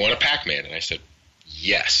 do you want a Pac-Man? And I said,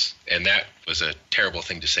 yes. And that was a terrible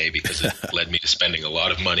thing to say, because it led me to spending a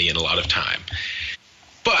lot of money and a lot of time.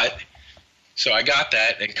 But so I got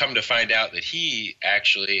that, and come to find out that he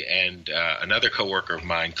actually and another coworker of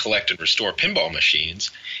mine collect and restore pinball machines.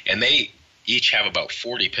 And they each have about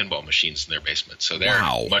 40 pinball machines in their basement. So they're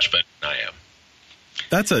much better than I am.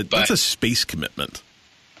 That's a space commitment.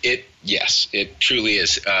 Yes, it truly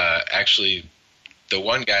is. Actually, the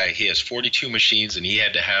one guy, he has 42 machines, and he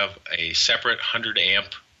had to have a separate 100-amp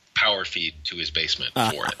power feed to his basement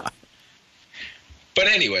for it. But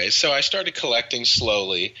anyway, so I started collecting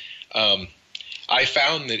slowly. I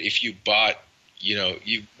found that if you bought,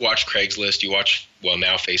 you watch Craigslist, you watch,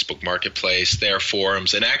 now Facebook Marketplace, there are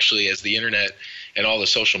forums, and actually as the internet and all the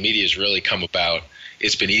social media has really come about,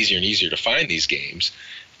 it's been easier and easier to find these games.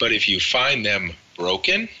 But if you find them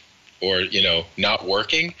broken or, not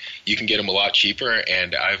working, you can get them a lot cheaper.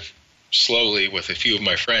 And I've slowly, with a few of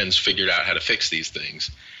my friends, figured out how to fix these things,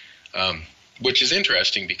 which is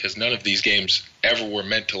interesting because none of these games ever were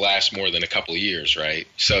meant to last more than a couple of years, right?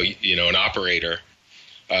 So, an operator,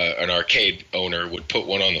 an arcade owner would put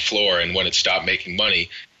one on the floor, and when it stopped making money,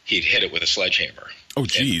 he'd hit it with a sledgehammer. Oh,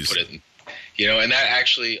 geez. Put it in, and that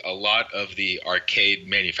actually, a lot of the arcade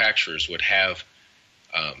manufacturers would have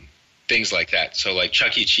things like that. So like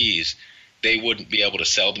Chuck E. Cheese, they wouldn't be able to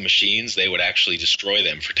sell the machines. They would actually destroy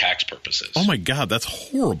them for tax purposes. Oh, my God, that's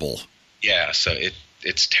horrible. Yeah, so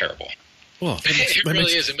it's terrible. Well, it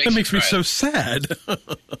really is. That makes me so sad.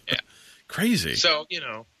 Yeah. Crazy. So,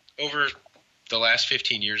 over the last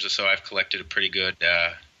 15 years or so, I've collected a pretty good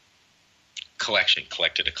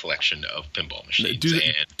collected a collection of pinball machines.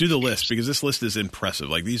 Do the list, because this list is impressive.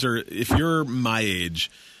 Like, these are, if you're my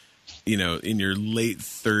age, in your late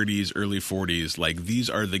 30s, early 40s, like, these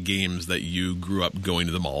are the games that you grew up going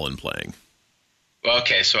to the mall and playing.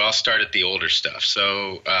 Okay, so I'll start at the older stuff.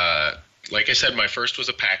 So, like I said, my first was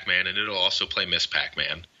a Pac-Man, and it'll also play Miss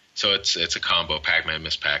Pac-Man. So it's a combo, Pac-Man,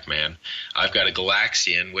 Miss Pac-Man. I've got a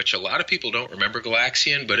Galaxian, which a lot of people don't remember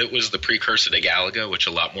Galaxian, but it was the precursor to Galaga, which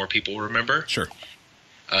a lot more people remember. Sure.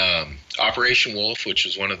 Operation Wolf, which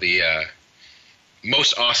was one of the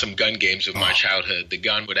most awesome gun games of my childhood. The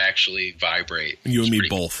gun would actually vibrate. You and me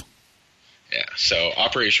both. Yeah, so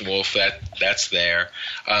Operation Wolf, that's there.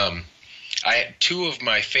 I had two of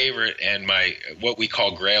my favorite and my what we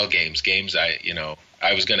call Grail games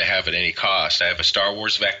I was going to have at any cost. I have a Star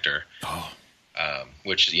Wars Vector,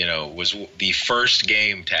 which was the first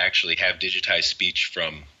game to actually have digitized speech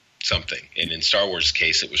from something. And in Star Wars'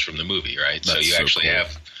 case, it was from the movie, right? That's so you actually cool.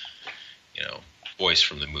 have voice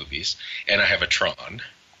from the movies. And I have a Tron.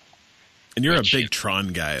 And you're a big Tron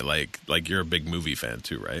guy, like you're a big movie fan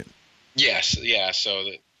too, right? Yes, yeah. So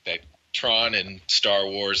that Tron and Star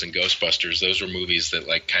Wars and Ghostbusters, those were movies that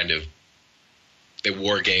the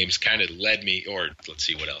war games kind of led me, or let's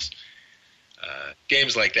see what else.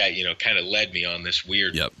 Games like that, kind of led me on this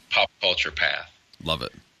weird pop culture path. Love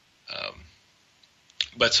it.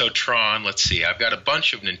 But so Tron, let's see. I've got a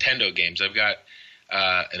bunch of Nintendo games. I've got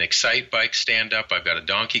an Excite Bike stand-up. I've got a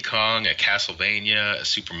Donkey Kong, a Castlevania, a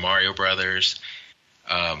Super Mario Brothers.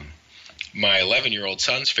 My 11-year-old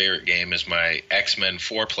son's favorite game is my X-Men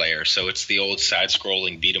 4-player, so it's the old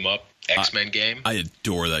side-scrolling beat-em-up X-Men game. I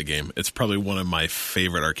adore that game. It's probably one of my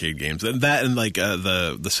favorite arcade games. And that and like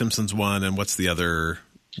the Simpsons one, and what's the other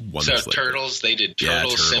one? So Turtles, they did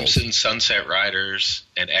Turtles, Simpsons, Sunset Riders,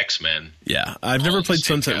 and X-Men. Yeah, I've never played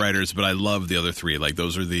Sunset Riders, but I love the other three. Like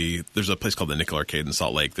those are there's a place called the Nickel Arcade in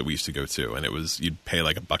Salt Lake that we used to go to, and you'd pay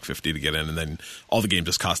like $1.50 to get in, and then all the games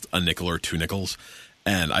just cost a nickel or 2 nickels.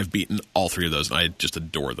 And I've beaten all three of those, and I just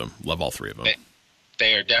adore them. Love all three of them.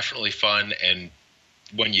 They are definitely fun, and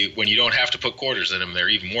when you don't have to put quarters in them, they're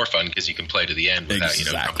even more fun because you can play to the end without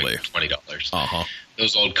dumping $20.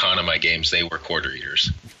 Those old Konami games, they were quarter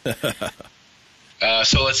eaters.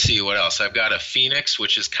 So let's see what else. I've got a Phoenix,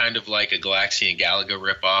 which is kind of like a Galaxian Galaga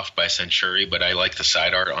ripoff by Century, but I like the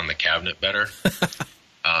side art on the cabinet better.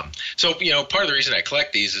 So part of the reason I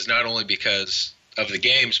collect these is not only because of the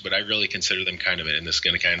games, but I really consider them kind of, and this is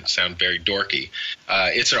going to kind of sound very dorky,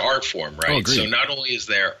 it's an art form, right? So not only is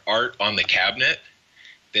there art on the cabinet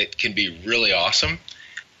that can be really awesome,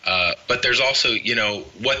 but there's also,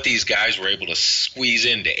 what these guys were able to squeeze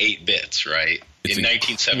into 8 bits, right? It's in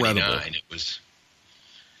incredible. 1979, it was.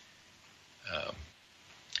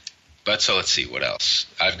 But so let's see what else.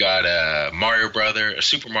 I've got a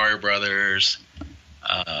Super Mario Brothers,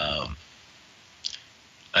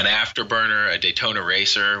 an Afterburner, a Daytona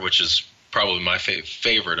Racer, which is probably my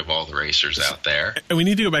favorite of all the racers out there. And we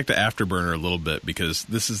need to go back to Afterburner a little bit because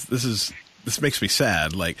this makes me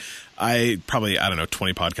sad. Like I don't know,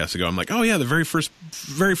 20 podcasts ago, I'm like, oh yeah, the very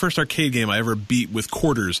first arcade game I ever beat with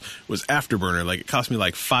quarters was Afterburner. Like it cost me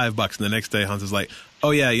like $5, and the next day Hans is like, oh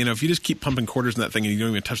yeah, if you just keep pumping quarters in that thing and you don't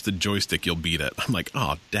even touch the joystick, you'll beat it. I'm like,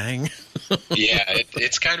 oh dang. Yeah,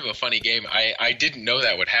 it's kind of a funny game. I didn't know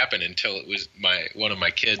that would happen until it was one of my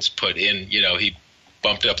kids put in. He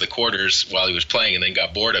bumped up the quarters while he was playing and then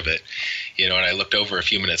got bored of it. And I looked over a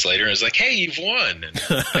few minutes later and I was like, hey, you've won. And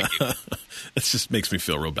thank you. It just makes me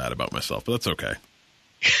feel real bad about myself, but that's okay.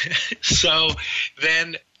 So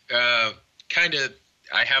then I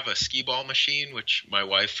have a skee ball machine, which my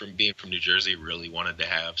wife, from being from New Jersey, really wanted to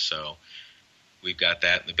have. So we've got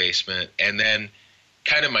that in the basement. And then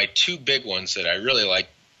kind of my two big ones that I really like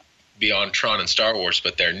beyond Tron and Star Wars,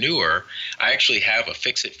 but they're newer. I actually have a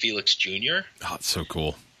Fix-It Felix Jr. Oh, it's so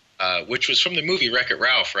cool. Which was from the movie Wreck-It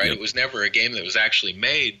Ralph, right? Yep. It was never a game that was actually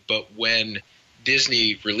made, but when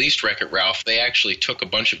Disney released Wreck-It Ralph, they actually took a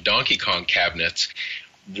bunch of Donkey Kong cabinets,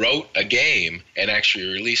 wrote a game, and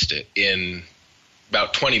actually released it in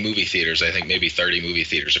about 20 movie theaters, I think maybe 30 movie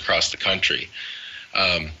theaters across the country.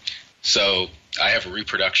 So I have a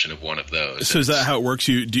reproduction of one of those. So is that how it works?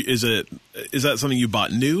 Is that something you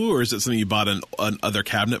bought new, or is it something you bought an other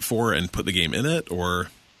cabinet for and put the game in it? Or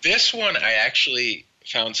this one, I actually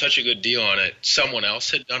found such a good deal on it. Someone else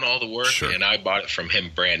had done all the work, Sure. and I bought it from him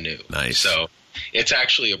brand new. Nice. So it's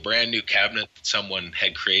actually a brand new cabinet that someone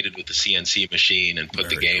had created with the CNC machine and put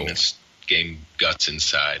Very the game cool. game guts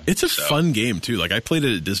inside. It's a fun game too. Like I played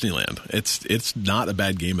it at Disneyland. It's not a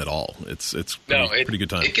bad game at all. It's pretty good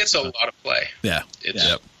time. It gets a lot of play. Yeah. It's,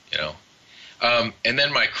 Yep. you know. And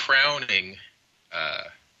then my crowning,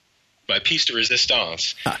 my piece de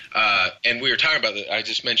resistance, and we were talking about I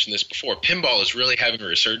just mentioned this before. Pinball is really having a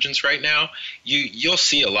resurgence right now. You'll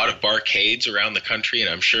see a lot of barcades around the country, and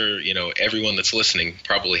I'm sure everyone that's listening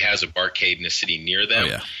probably has a barcade in a city near them.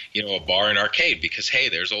 Oh, yeah. A bar and arcade, because hey,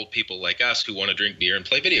 there's old people like us who want to drink beer and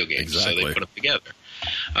play video games, Exactly. so they put them together.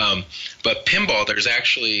 But pinball, there's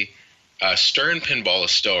actually Stern Pinball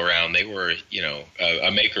is still around. They were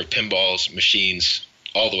a maker of pinballs machines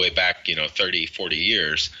all the way back 30, 40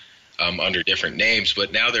 years. Under different names,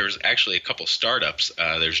 but now there's actually a couple startups.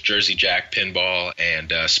 There's Jersey Jack Pinball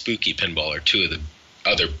and Spooky Pinball are two of the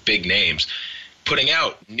other big names, putting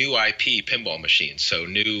out new IP pinball machines. So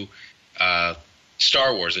new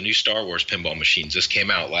Star Wars pinball machines just came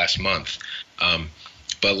out last month.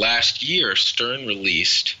 But last year, Stern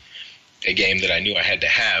released a game that I knew I had to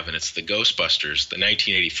have, and it's the Ghostbusters, the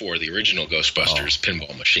 1984, the original Ghostbusters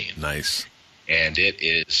pinball machine. Nice. And it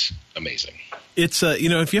is amazing. It's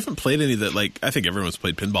if you haven't played any of the, like, I think everyone's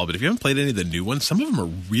played pinball, but if you haven't played any of the new ones, some of them are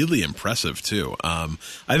really impressive too.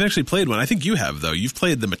 I've actually played one. I think you have, though. You've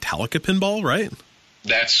played the Metallica pinball, right?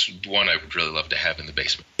 That's one I would really love to have in the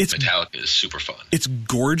basement. Metallica is super fun. It's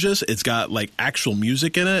gorgeous. It's got like actual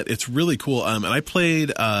music in it. It's really cool. And I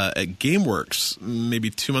played at GameWorks maybe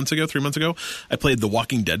 3 months ago. I played the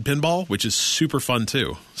Walking Dead pinball, which is super fun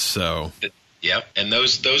too. So. Yep, and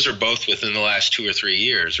those are both within the last 2 or 3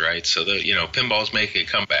 years, right? So pinball's making a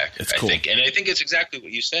comeback. It's cool. I think it's exactly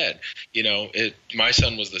what you said. My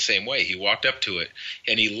son was the same way. He walked up to it,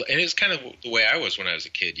 and it's kind of the way I was when I was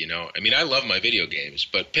a kid. I mean, I love my video games,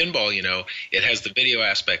 but pinball, it has the video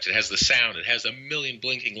aspect, it has the sound, it has a million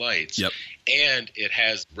blinking lights, yep, and it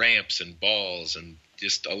has ramps and balls and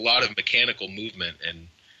just a lot of mechanical movement. And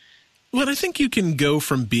well, I think you can go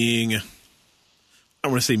from being, I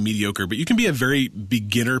want to say mediocre, but you can be a very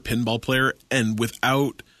beginner pinball player, and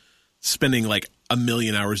without spending like a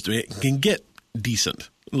million hours doing it, can get decent.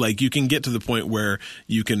 Like you can get to the point where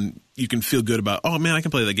you can feel good about, oh man, I can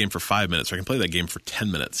play that game for 5 minutes, or I can play that game for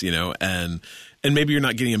 10 minutes, and maybe you're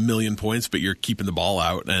not getting 1,000,000 points, but you're keeping the ball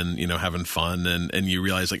out and, having fun, and you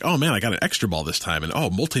realize like, oh man, I got an extra ball this time, and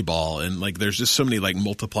multi-ball, and like there's just so many like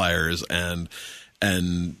multipliers and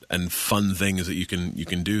fun things that you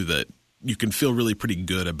can do that you can feel really pretty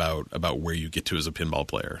good about where you get to as a pinball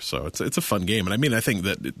player. So it's a fun game. And I mean, I think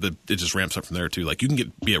that it just ramps up from there too. Like you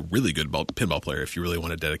can be a really good pinball player if you really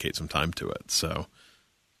want to dedicate some time to it. So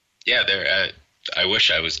yeah, I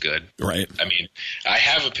wish I was good. Right. I mean, I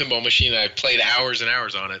have a pinball machine. I've played hours and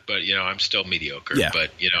hours on it, but I'm still mediocre. Yeah.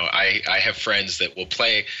 But I have friends that will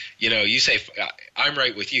play. You say I'm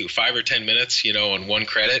right with you. 5 or 10 minutes, on one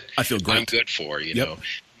credit. I feel great. I'm good for. Yep.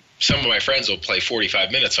 Some of my friends will play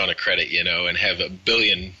 45 minutes on a credit, and have a 1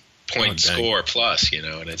 billion point score plus, and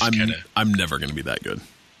it's kind of. I'm never going to be that good.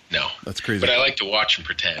 No, that's crazy. But I like to watch and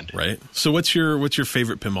pretend. Right. So what's your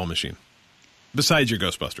favorite pinball machine besides your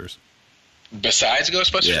Ghostbusters? Besides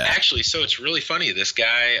Ghostbusters, yeah. Actually, so it's really funny. This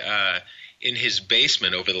guy in his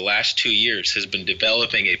basement over the last 2 years has been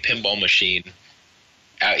developing a pinball machine.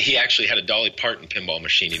 He actually had a Dolly Parton pinball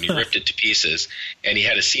machine, and he ripped it to pieces. And he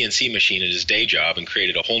had a CNC machine at his day job and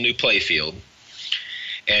created a whole new play field.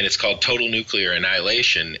 And it's called Total Nuclear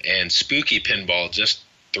Annihilation. And Spooky Pinball, just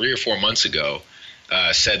 3 or 4 months ago,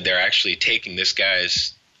 said they're actually taking this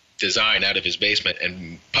guy's design out of his basement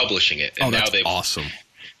and publishing it. And that's now awesome.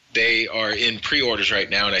 They are in pre-orders right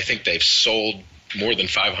now, and I think they've sold more than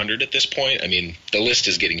 500 at this point. I mean, the list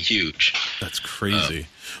is getting huge. That's crazy.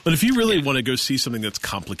 But if you really want to go see something that's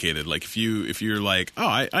complicated, like if you're like,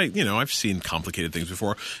 oh, I've seen complicated things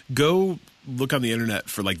before, go look on the internet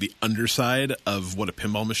for like the underside of what a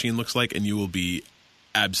pinball machine looks like, and you will be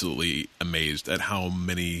absolutely amazed at how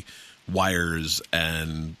many wires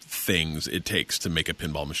and things it takes to make a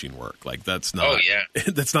pinball machine work. Like that's not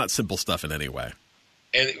that's not simple stuff in any way.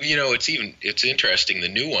 And it's interesting. The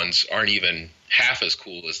new ones aren't even half as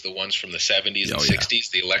cool as the ones from the 70s and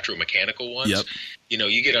 60s, the electromechanical ones. Yep.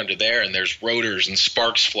 You get under there and there's rotors and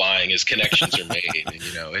sparks flying as connections are made. And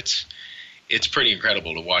it's pretty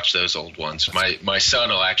incredible to watch those old ones. My son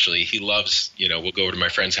will actually, he loves, we'll go over to my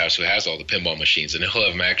friend's house who has all the pinball machines, and he'll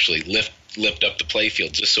have him actually lift up the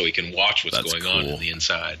playfield just so he can watch what's going on in the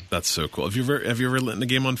inside. That's so cool. Have you ever lit a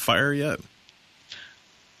game on fire yet?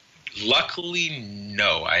 Luckily,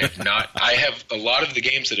 no, I have not. I have a lot of the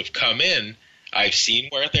games that have come in, I've seen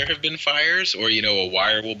where there have been fires, or, a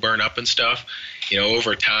wire will burn up and stuff.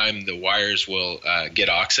 Over time, the wires will get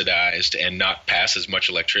oxidized and not pass as much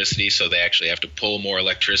electricity, so they actually have to pull more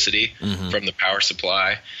electricity from the power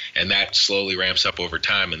supply, and that slowly ramps up over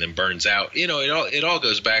time and then burns out. It all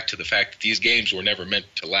goes back to the fact that these games were never meant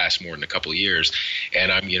to last more than a couple of years,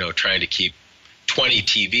 and I'm, trying to keep 20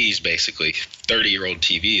 TVs, basically 30-year-old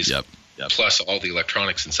TVs, yep. Plus all the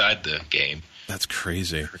electronics inside the game. That's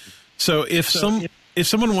crazy. So if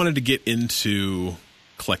someone wanted to get into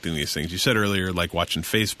collecting these things, you said earlier, like watching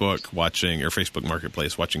Facebook, or Facebook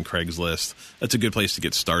Marketplace, watching Craigslist, that's a good place to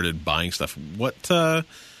get started buying stuff. What kind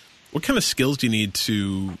of skills do you need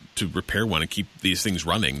to repair one and keep these things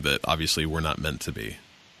running that obviously were not meant to be?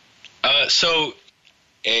 So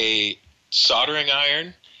a soldering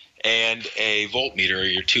iron and a voltmeter are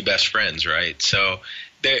your two best friends, right? So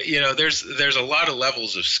there's a lot of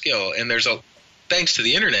levels of skill, and thanks to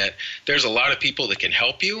the internet, there's a lot of people that can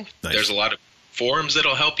help you. Nice. There's a lot of forums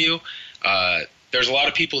that'll help you. There's a lot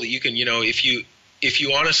of people that you can, if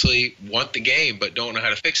you honestly want the game but don't know how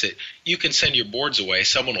to fix it, you can send your boards away.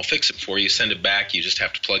 Someone will fix it for you, send it back. You just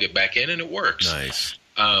have to plug it back in, and it works. Nice.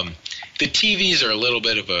 The TVs are a little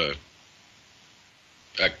bit of a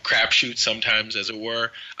crapshoot sometimes, as it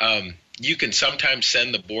were. You can sometimes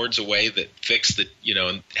send the boards away that fix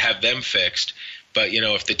and have them fixed. But,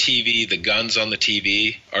 if the guns on the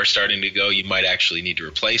TV are starting to go, you might actually need to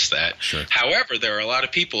replace that. Sure. However, there are a lot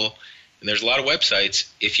of people, and there's a lot of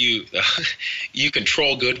websites, if you you can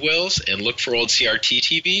troll Goodwills and look for old CRT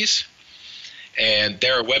TVs, and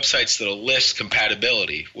there are websites that will list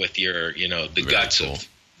compatibility with your, the guts of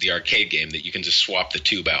the arcade game that you can just swap the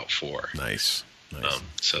tube out for. Nice. But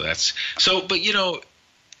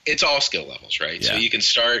it's all skill levels, right? Yeah. So you can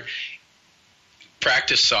start –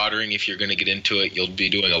 practice soldering if you're going to get into it. You'll be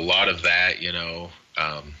doing a lot of that,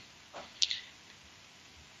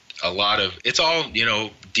 it's all,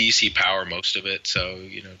 DC power, most of it. So,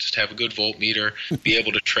 just have a good voltmeter, be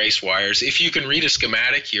able to trace wires. If you can read a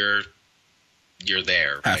schematic, you're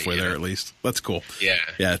there. Right? Halfway there at least. That's cool. Yeah.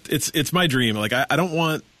 Yeah. It's my dream. Like I don't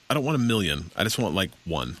want a million. I just want like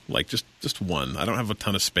one, like just one. I don't have a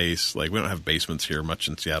ton of space. Like we don't have basements here much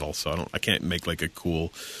in Seattle. So I can't make like a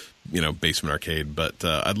cool, basement arcade, but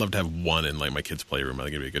I'd love to have one in like my kids' playroom. I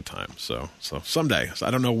think it'd be a good time. So someday. So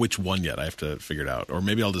I don't know which one yet. I have to figure it out, or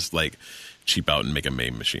maybe I'll just like cheap out and make a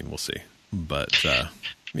MAME machine. We'll see. But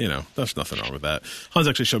there's nothing wrong with that. Hans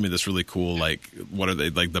actually showed me this really cool, like, what are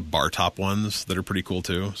they, like the bar top ones that are pretty cool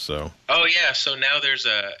too. So so now there's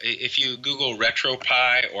if you Google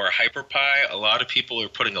RetroPie or HyperPie, a lot of people are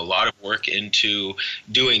putting a lot of work into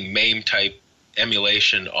doing MAME type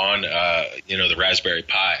emulation on the Raspberry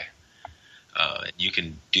Pi. You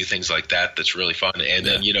can do things like that. That's really fun. And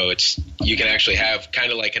then you can actually have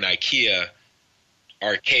kind of like an IKEA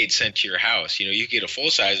arcade sent to your house. You could get a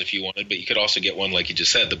full size if you wanted, but you could also get one like you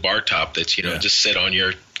just said, the bar top that's just sit on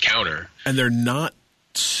your counter. And they're not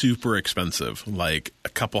super expensive, like a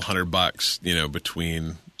couple $100,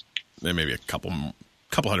 between maybe a couple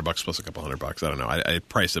 $100 plus a couple $100. I don't know. I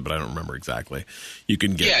priced it, but I don't remember exactly. You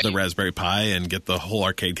can get the Raspberry Pi and get the whole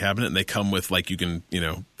arcade cabinet, and they come with like they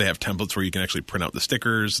have templates where you can actually print out the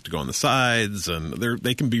stickers to go on the sides, and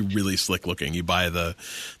they can be really slick looking. You buy the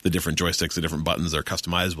different joysticks, the different buttons, they're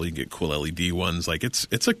customizable. You can get cool LED ones. Like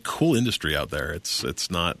it's a cool industry out there.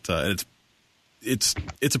 It's not it's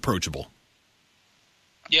approachable.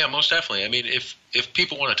 Yeah, most definitely. I mean, if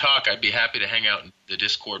people want to talk, I'd be happy to hang out in the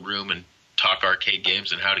Discord room and talk arcade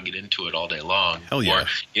games and how to get into it all day long. Hell yeah.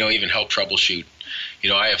 Or, even help troubleshoot.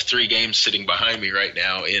 I have 3 games sitting behind me right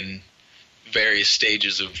now in various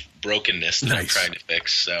stages of brokenness that I'm trying to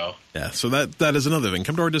fix. So so that is another thing.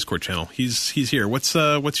 Come to our Discord channel. He's here. What's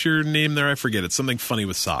your name there? I forget. It's something funny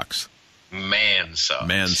with socks. Man Socks.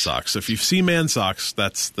 Man Socks. So if you see Man Socks,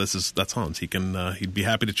 that's Hans. He'd be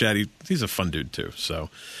happy to chat. He's a fun dude too. So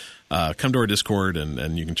come to our Discord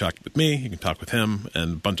and you can talk with me. You can talk with him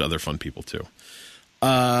and a bunch of other fun people too.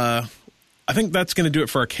 I think that's going to do it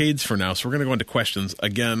for arcades for now. So we're going to go into questions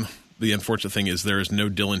again. The unfortunate thing is there is no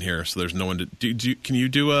Dylan here, so there's no one to do. Can you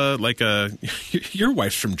do your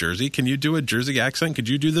wife's from Jersey? Can you do a Jersey accent? Could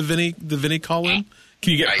you do the Vinny call in?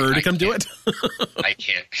 Can you get her to come do it? I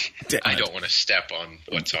can't. I don't want to step on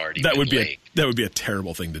what's already that been would laid. That would be a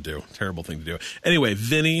terrible thing to do. Terrible thing to do. Anyway,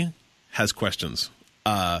 Vinny has questions.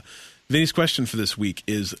 Vinny's question for this week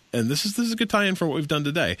is, and this is a good tie-in for what we've done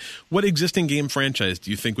today. What existing game franchise do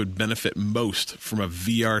you think would benefit most from a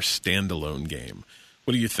VR standalone game?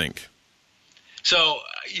 What do you think? So,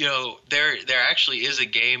 there actually is a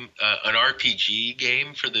game, an RPG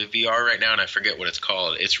game for the VR right now, and I forget what it's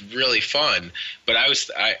called. It's really fun, but I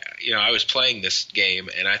was playing this game,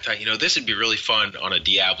 and I thought, this would be really fun on a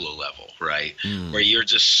Diablo level, right? Where you're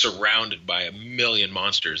just surrounded by a million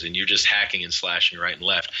monsters, and you're just hacking and slashing right and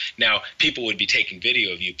left. Now, people would be taking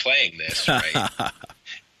video of you playing this, right?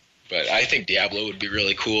 But I think Diablo would be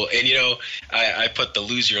really cool. And, I put the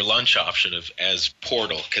lose your lunch option as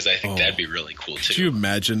Portal because I think that'd be really cool, too. Could you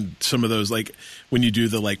imagine some of those, like, when you do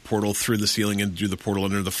the, like, portal through the ceiling and do the portal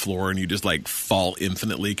under the floor and you just, like, fall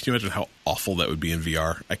infinitely? Can you imagine how awful that would be in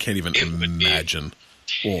VR? I can't even imagine.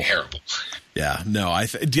 Terrible. Yeah, no,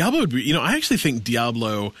 Diablo would be, I actually think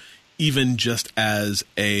Diablo, even just as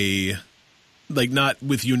a... like not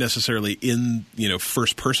with you necessarily in,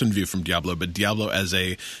 first person view from Diablo, but Diablo as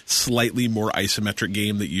a slightly more isometric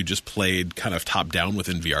game that you just played kind of top down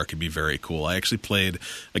within VR could be very cool. I actually played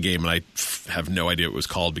a game, and I have no idea what it was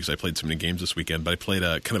called because I played so many games this weekend, but I played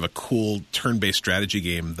a kind of a cool turn-based strategy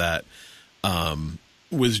game that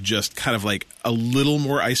was just kind of like a little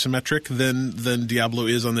more isometric than Diablo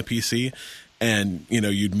is on the PC. And,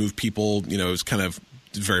 you'd move people, it was kind of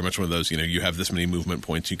very much one of those, you have this many movement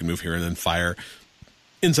points, you can move here and then fire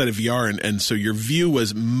inside of VR. And so your view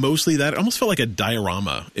was mostly that. It almost felt like a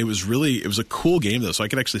diorama. It was a cool game though. So I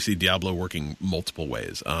could actually see Diablo working multiple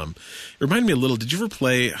ways. It reminded me a little, did you ever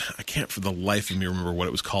play, I can't for the life of me remember what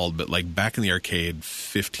it was called, but like back in the arcade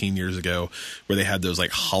 15 years ago where they had those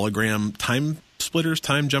like hologram time splitters,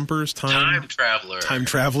 time jumpers, Time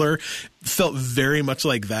Traveler felt very much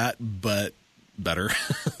like that, but better.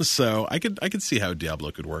 So I could see how Diablo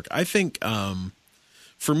could work. I think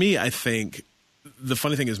for me, I think the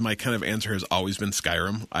funny thing is my kind of answer has always been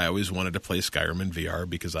Skyrim. I always wanted to play Skyrim in VR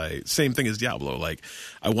because same thing as Diablo. Like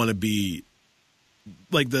I want to be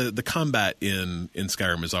like the combat in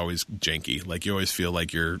Skyrim is always janky. Like you always feel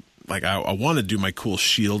like you're like I want to do my cool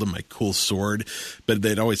shield and my cool sword, but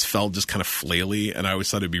it always felt just kind of flaily. And I always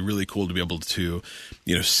thought it'd be really cool to be able to,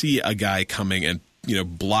 see a guy coming and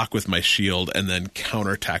block with my shield and then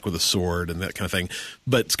counterattack with a sword and that kind of thing.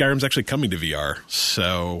 But Skyrim's actually coming to VR,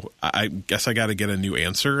 so I guess I got to get a new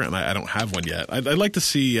answer, and I don't have one yet. I'd like to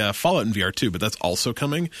see Fallout in VR too, but that's also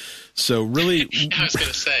coming. So really, I was going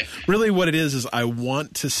to say, really, what it is I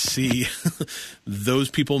want to see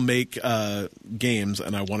those people make games,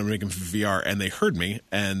 and I want to make them for VR. And they heard me,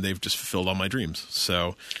 and they've just fulfilled all my dreams.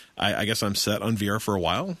 So I guess I'm set on VR for a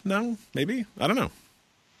while now. Maybe, I don't know.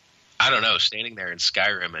 I don't know. Standing there in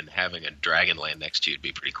Skyrim and having a dragon land next to you would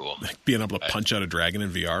be pretty cool. Like being able to punch out a dragon in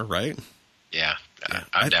VR, right? Yeah,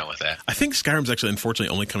 I'm down with that. I think Skyrim's actually,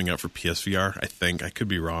 unfortunately, only coming out for PSVR. I think. I could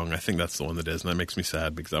be wrong. I think that's the one that is, and that makes me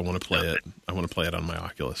sad because I want to play it. I want to play it on my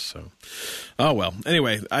Oculus. So, oh well.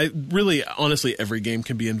 Anyway, I really, honestly, every game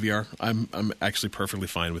can be in VR. I'm actually perfectly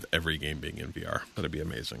fine with every game being in VR. That'd be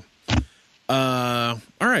amazing. All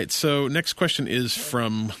right. So next question is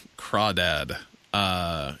from Crawdad.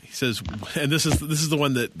 He says, and this is the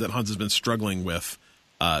one that Hans has been struggling with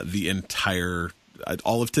the entire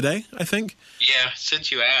all of today, I think. Yeah,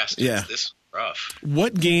 since you asked, yeah, this is rough.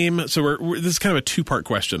 What game? So this is kind of a two-part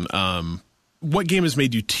question. What game has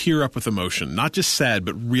made you tear up with emotion, not just sad,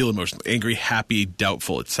 but real emotion, angry, happy,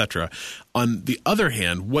 doubtful, etc.? On the other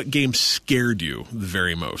hand, what game scared you the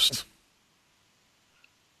very most?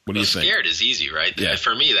 What do you think? Scared is easy, right? Yeah.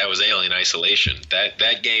 For me, that was Alien Isolation.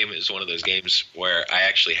 That game is one of those games where I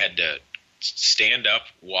actually had to stand up,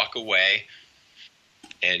 walk away,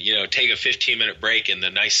 and take a 15-minute break in the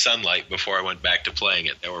nice sunlight before I went back to playing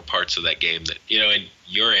it. There were parts of that game that and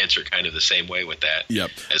your answer kind of the same way with that. Yep.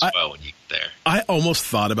 As well when you get there. I almost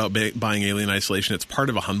thought about buying Alien Isolation. It's part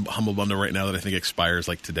of a Humble Bundle right now that I think expires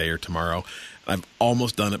like today or tomorrow. I've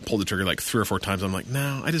almost done it, pulled the trigger like 3 or 4 times. I'm like,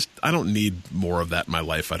 no, I don't need more of that in my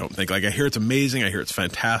life. I don't think. Like, I hear it's amazing. I hear it's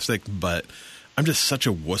fantastic, but I'm just such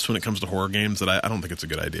a wuss when it comes to horror games that I don't think it's a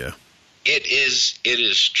good idea. It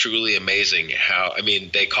is truly amazing how, I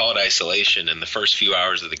mean, they call it isolation, and the first few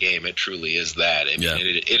hours of the game, it truly is that. I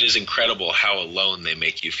mean, it is incredible how alone they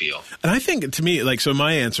make you feel. And I think, to me, like, so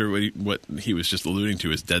my answer, what he was just alluding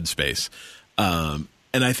to, is Dead Space. And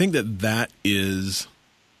I think that is,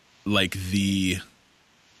 like,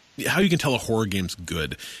 how you can tell a horror game's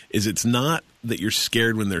good is it's not that you're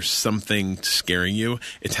scared when there's something scaring you.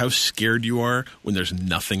 It's how scared you are when there's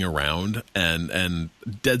nothing around. And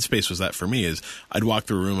Dead Space was that for me. Is I'd walk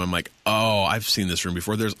through a room, I'm like, oh, I've seen this room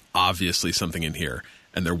before. There's obviously something in here,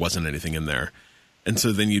 and there wasn't anything in there. And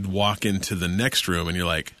so then you'd walk into the next room, and you're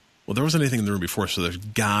like, well, there wasn't anything in the room before, so there's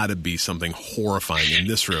got to be something horrifying in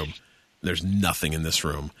this room. There's nothing in this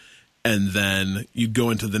room. And then you'd go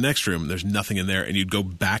into the next room, there's nothing in there, and you'd go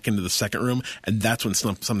back into the second room, and that's when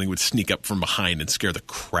something would sneak up from behind and scare the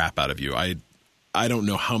crap out of you. I don't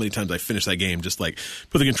know how many times I finished that game, just like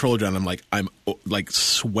put the controller down, I'm like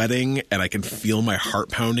sweating, and I can feel my heart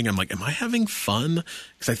pounding. I'm like, am I having fun?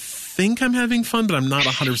 Because I think I'm having fun, but I'm not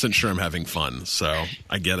 100% sure I'm having fun. So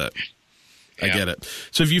I get it. I get it.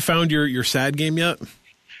 So have you found your sad game yet?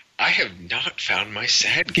 I have not found my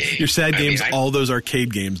sad game. Your sad games, all those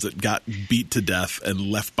arcade games that got beat to death and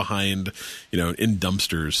left behind, in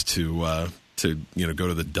dumpsters to go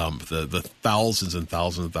to the dump. The thousands and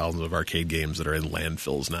thousands and thousands of arcade games that are in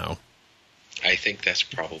landfills now. I think that's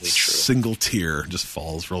probably true. Single tear just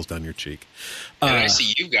rolls down your cheek. And I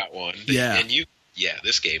see you've got one. Yeah. And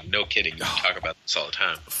this game, no kidding. You talk about this all the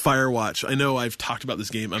time. Firewatch. I know I've talked about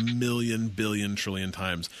this game a million, billion, trillion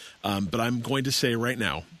times, but I'm going to say right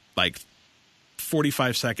now, like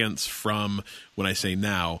 45 seconds from when I say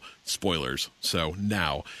now, spoilers. So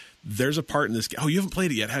now, there's a part in this game. Oh, you haven't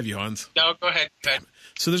played it yet, have you, Hans? No, go ahead.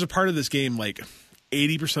 So there's a part of this game, like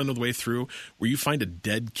 80% of the way through, where you find a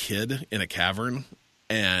dead kid in a cavern,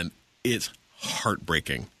 and it's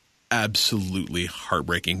heartbreaking. Absolutely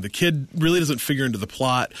heartbreaking. The kid really doesn't figure into the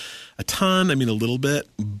plot a ton. I mean, a little bit,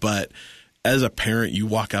 but as a parent, you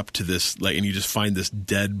walk up to this, like, and you just find this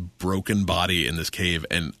dead, broken body in this cave,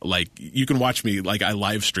 and like, you can watch me, like, I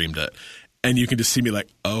live streamed it, and you can just see me like,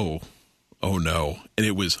 oh no, and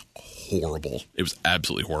it was horrible. It was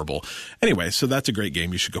absolutely horrible. Anyway, so that's a great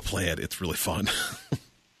game. You should go play it. It's really fun.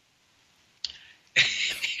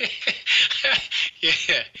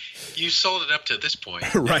 Yeah, you sold it up to this point,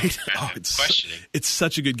 right? Questioning. It's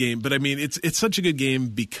such a good game, but I mean, it's such a good game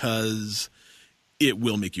because it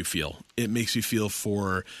will make you feel. It makes you feel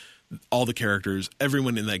for all the characters,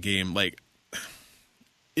 everyone in that game. Like,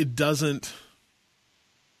 it doesn't,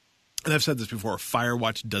 and I've said this before,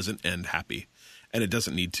 Firewatch doesn't end happy. And it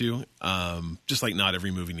doesn't need to. Just like not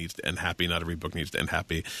every movie needs to end happy, not every book needs to end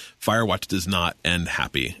happy. Firewatch does not end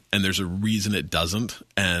happy. And there's a reason it doesn't.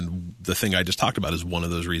 And the thing I just talked about is one of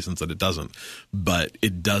those reasons that it doesn't. But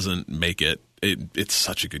it doesn't make it's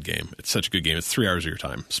such a good game. It's such a good game. It's 3 hours of your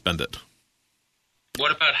time. Spend it.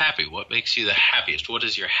 What about happy? What makes you the happiest? What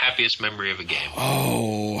is your happiest memory of a game?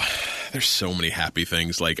 Oh, there's so many happy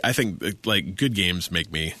things. Like, I think like good games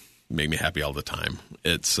make me happy all the time.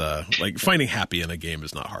 It's like finding happy in a game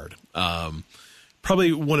is not hard.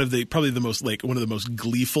 Probably one of the most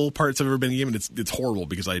gleeful parts I've ever been in a game, and it's horrible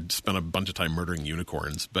because I spent a bunch of time murdering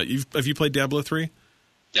unicorns. But have you played Diablo 3?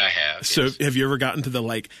 I have. So yes. Have you ever gotten to the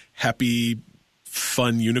like happy,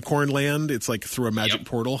 fun unicorn land? It's like through a magic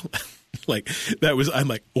portal. Like I'm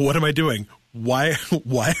like, what am I doing? Why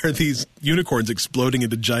are these unicorns exploding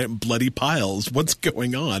into giant bloody piles? What's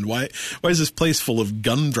going on? Why is this place full of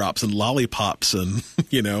gumdrops and lollipops and,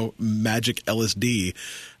 magic LSD?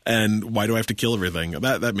 And why do I have to kill everything?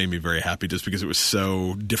 That made me very happy just because it was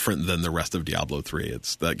so different than the rest of Diablo 3.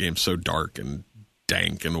 That game's so dark and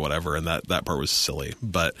dank and whatever, and that part was silly.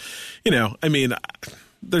 But, I mean,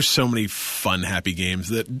 there's so many fun, happy games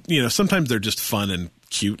that, sometimes they're just fun and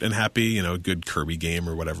cute and happy, a good Kirby game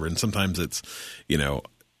or whatever. And sometimes it's,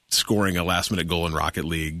 scoring a last minute goal in Rocket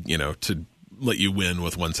League, to let you win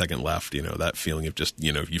with 1 second left, that feeling of just,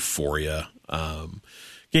 euphoria.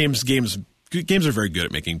 Games are very good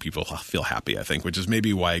at making people feel happy, I think, which is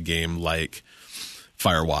maybe why a game like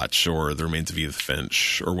Firewatch or The Remains of Edith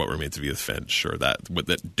Finch or What Remains of Edith Finch or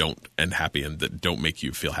that don't end happy and that don't make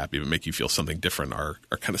you feel happy but make you feel something different are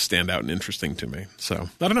kind of stand out and interesting to me. So,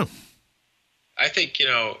 I don't know. I think,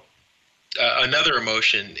 another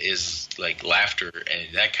emotion is like laughter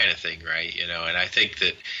and that kind of thing, right? And I think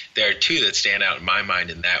that there are two that stand out in my mind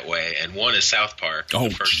in that way. And one is South Park. Oh,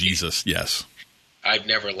 Jesus, yes. I've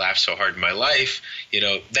never laughed so hard in my life.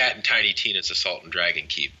 That and Tiny Tina's Assault and Dragon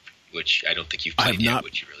Keep, which I don't think you've played yet.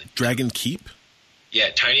 Which you really Dragon Keep? Yeah,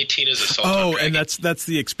 Tiny Tina's Assault on Dragon. And that's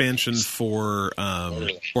the expansion for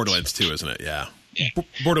Borderlands 2, isn't it? Yeah.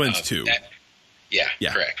 Borderlands 2. Yeah,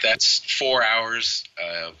 correct. That's 4 hours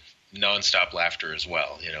of nonstop laughter as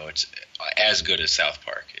well. It's as good as South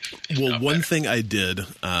Park. One thing I did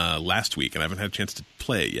last week, and I haven't had a chance to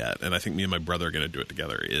play it yet, and I think me and my brother are going to do it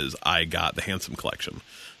together, is I got the Handsome Collection.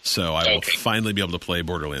 So I will finally be able to play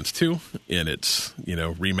Borderlands 2 in its,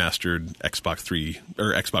 remastered Xbox 3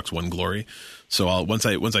 or Xbox One glory. So once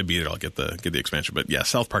I beat it, I'll get the expansion. But yeah,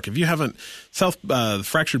 South Park. If you haven't,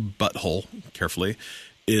 Fractured Butthole, carefully,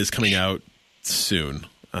 is coming out soon.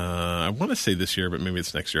 I want to say this year, but maybe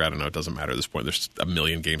it's next year. I don't know. It doesn't matter at this point. There's a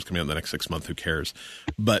million games coming out in the next 6 months. Who cares?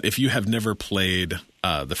 But if you have never played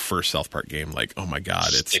the first South Park game, oh my God,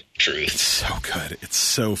 it's so good. It's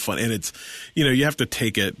so fun. And it's, you have to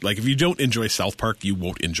take it. If you don't enjoy South Park, you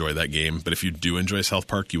won't enjoy that game. But if you do enjoy South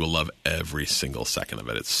Park, you will love every single second of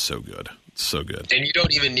it. It's so good. It's so good. And you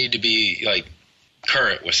don't even need to be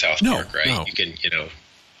current with South Park, right? No. You can,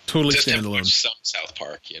 totally just standalone. Some South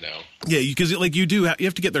Park, Yeah, because you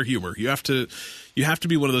have to get their humor. You have to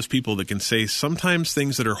be one of those people that can say sometimes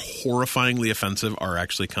things that are horrifyingly offensive are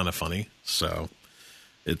actually kind of funny. So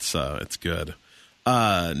it's good.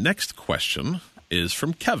 Next question is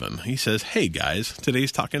from Kevin. He says, "Hey guys,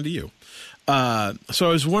 today's talking to you. So I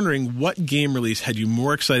was wondering, what game release had you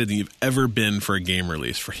more excited than you've ever been for a game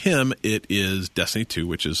release?" For him, it is Destiny 2,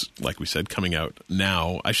 which is, like we said, coming out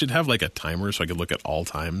now. I should have a timer so I could look at all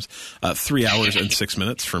times. 3 hours and 6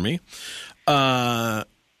 minutes for me. So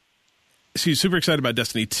he's super excited about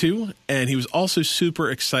Destiny 2, and he was also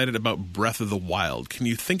super excited about Breath of the Wild. Can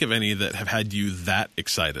you think of any that have had you that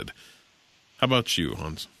excited? How about you,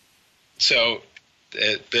 Hans? So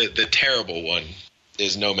the terrible one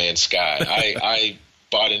is No Man's Sky. I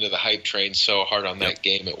bought into the hype train so hard on that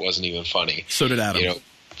game it wasn't even funny. So did Adam.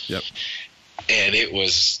 Yep. And it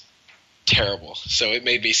was terrible. So it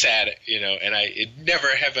made me sad, and never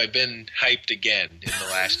have I been hyped again in the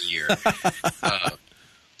last year.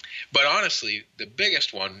 But honestly, the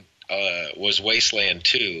biggest one was Wasteland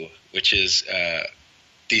 2, which is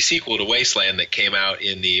the sequel to Wasteland that came out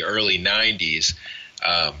in the early 90s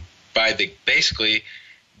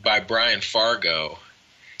by Brian Fargo.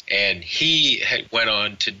 And he went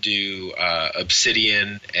on to do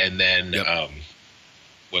Obsidian, and then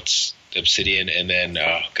what's Obsidian, and then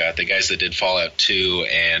the guys that did Fallout 2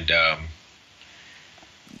 and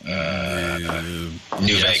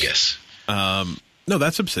New Vegas. No,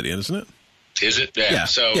 that's Obsidian, isn't it? Is it? Yeah.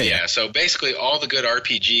 So basically, all the good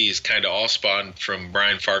RPGs kind of all spawned from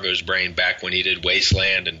Brian Fargo's brain back when he did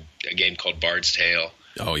Wasteland and a game called Bard's Tale.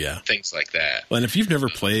 Oh, yeah. Things like that. Well, and if you've never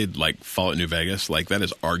played Fallout New Vegas, that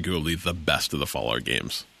is arguably the best of the Fallout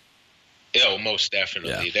games. Oh, most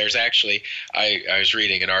definitely. Yeah. There's actually, I was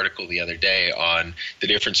reading an article the other day on the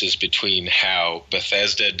differences between how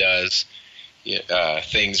Bethesda does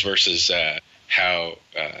things versus how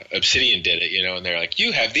Obsidian did it, and they're like,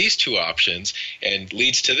 you have these two options and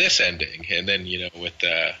leads to this ending. And then, with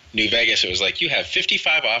New Vegas, it was like, you have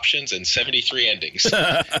 55 options and 73 endings.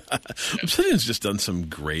 Obsidian's just done some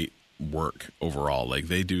great work overall.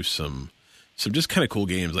 They do some just kind of cool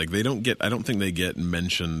games. I don't think they get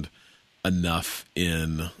mentioned enough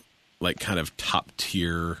in kind of top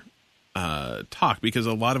tier talk, because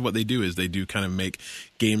a lot of what they do is they do kind of make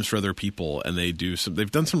games for other people, and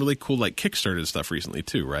they've done some really cool Kickstarter stuff recently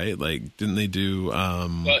too, right? Didn't they do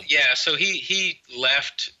well, yeah, so he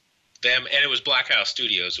left them, and it was Black House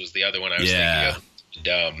Studios was the other one I was thinking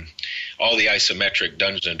of. All the isometric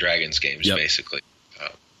Dungeons and Dragons games, basically.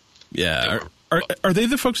 Are they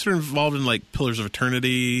the folks that are involved in Pillars of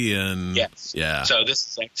Eternity and yes. Yeah. So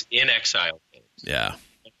this is In Exile games. Yeah.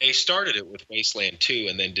 They started it with Wasteland 2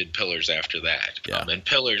 and then did Pillars after that. Yeah. And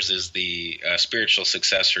Pillars is the spiritual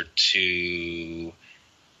successor to...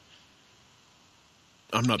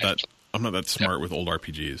 I'm not that smart with old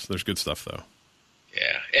RPGs. There's good stuff, though.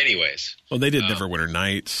 Yeah. Anyways. Well, they did Neverwinter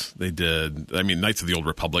Nights. They did, Knights of the Old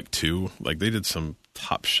Republic, too. They did some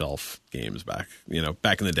top shelf games back in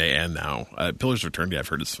the day and now. Pillars of Eternity, I've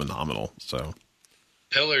heard, is phenomenal. So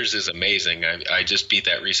Pillars is amazing. I just beat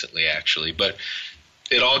that recently, actually. But...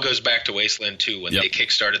 it all goes back to Wasteland 2 when they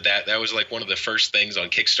kickstarted that. That was one of the first things on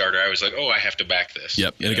Kickstarter. I was like, oh, I have to back this.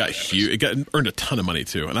 Yep, and it got huge. It earned a ton of money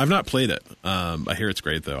too. And I've not played it. I hear it's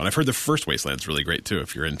great though, and I've heard the first Wasteland's really great too.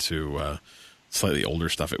 If you're into slightly older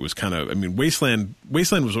stuff, it was kind of. Wasteland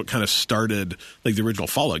was what kind of started the original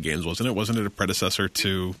Fallout games, wasn't it? Wasn't it a predecessor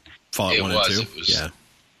to Fallout 1 and 2? It was.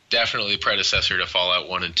 definitely predecessor to Fallout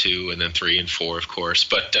 1 and 2, and then 3 and 4, of course.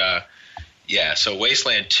 But yeah, so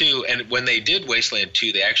Wasteland 2, and when they did Wasteland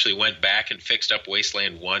 2, they actually went back and fixed up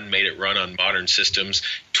Wasteland 1, made it run on modern systems,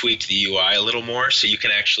 tweaked the UI a little more, so you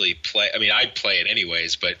can actually play. I mean, I'd play it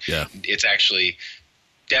anyways, but it's actually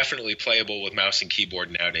definitely playable with mouse and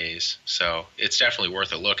keyboard nowadays. So it's definitely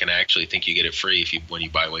worth a look, and I actually think you get it free when you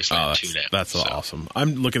buy Wasteland 2 now. That's awesome.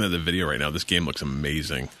 I'm looking at the video right now. This game looks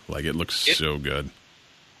amazing. Like, it looks so good.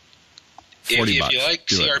 If you like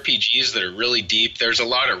CRPGs that are really deep, there's a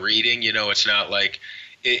lot of reading. You know, it's not like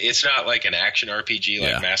an action RPG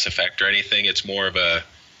like Mass Effect or anything. It's more of a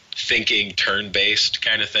thinking, turn-based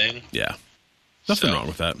kind of thing. Yeah. Nothing wrong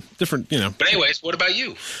with that. Different, you know. But anyways, what about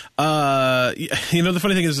you? You know, the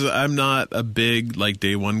funny thing is I'm not a big, like,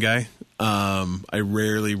 day one guy. I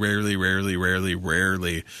rarely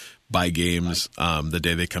buy games the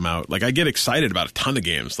day they come out. Like, I get excited about a ton of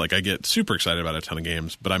games. Like, I get super excited about a ton of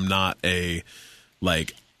games, but I'm not I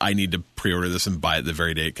need to pre-order this and buy it the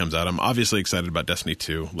very day it comes out. I'm obviously excited about Destiny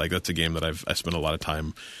 2. Like, that's a game that I spent a lot of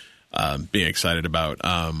time being excited about.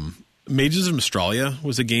 Mages of Mystralia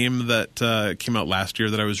was a game that came out last year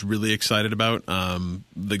that I was really excited about.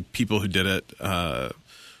 The people who did it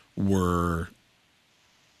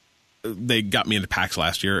they got me into PAX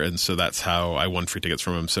last year, and so that's how I won free tickets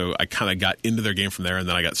from them. So I kind of got into their game from there, and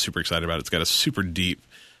then I got super excited about it. It's got a super deep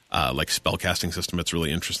spellcasting system. It's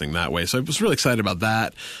really interesting that way. So I was really excited about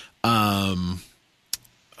that. Oh,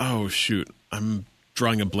 shoot. I'm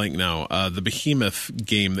drawing a blank now. The Behemoth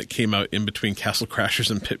game that came out in between Castle Crashers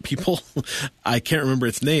and Pit People. I can't remember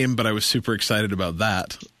its name, but I was super excited about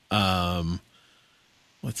that.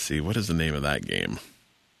 Let's see. What is the name of that game?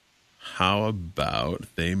 How about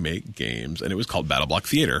they make games? And it was called Battle Block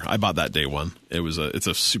Theater. I bought that day one. It's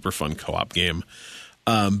a super fun co-op game.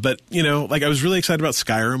 But, you know, like, I was really excited about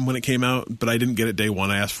Skyrim when it came out, but I didn't get it day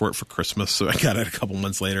one. I asked for it for Christmas, so I got it a couple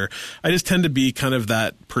months later. I just tend to be kind of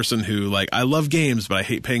that person who, like, I love games, but I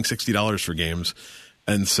hate paying $60 for games.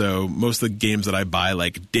 And so most of the games that I buy,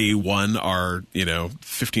 like, day one are, you know,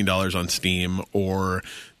 $15 on Steam, or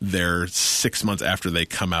they're 6 months after they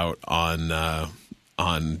come out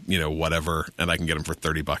on, you know, whatever, and I can get them for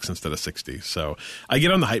 $30 instead of $60. So I get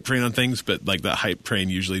on the hype train on things, but, like, that hype train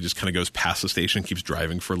usually just kind of goes past the station, keeps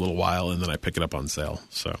driving for a little while, and then I pick it up on sale.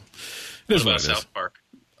 So it is what it is. South Park?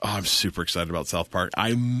 Oh, I'm super excited about South Park.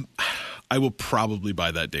 I will probably buy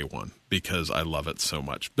that day one because I love it so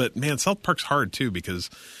much. But, man, South Park's hard too, because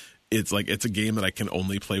it's a game that I can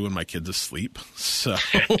only play when my kid's asleep. So,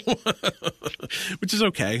 which is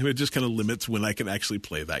okay. It just kind of limits when I can actually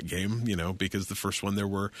play that game, you know, because the first one there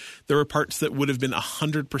were parts that would have been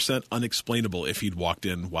 100% unexplainable if he'd walked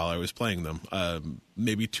in while I was playing them.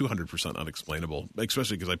 Maybe 200% unexplainable,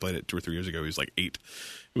 especially because I played it 2 or 3 years ago. He was like 8.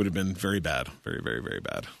 It would have been very bad, very, very, very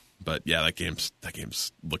bad. But yeah, that game's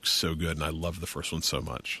looks so good, and I love the first one so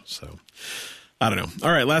much. So I don't know.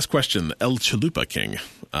 All right, last question. El Chalupa King.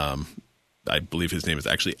 I believe his name is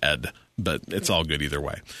actually Ed, but it's all good either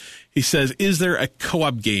way. He says, is there a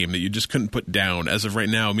co-op game that you just couldn't put down? As of right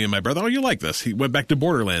now, me and my brother, you like this. He went back to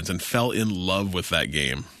Borderlands and fell in love with that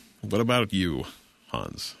game. What about you,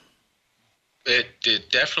 Hans?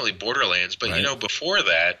 It definitely Borderlands, but, you know, before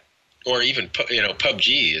that, or even, you know,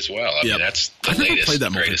 PUBG as well. I mean, that's the latest, played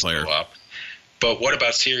that greatest multiplayer. co-op. But what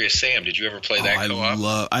about Serious Sam? Did you ever play that co-op?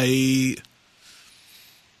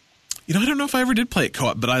 You know, I don't know if I ever did play it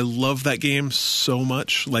co-op, but I love that game so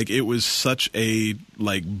much. Like, it was such a,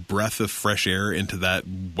 like, breath of fresh air into that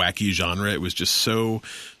wacky genre. It was just so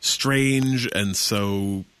strange and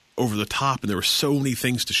so over the top, and there were so many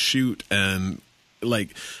things to shoot. And, like,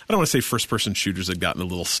 I don't want to say first-person shooters had gotten a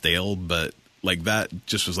little stale, but, like, that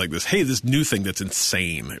just was like this new thing that's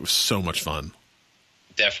insane. It was so much fun.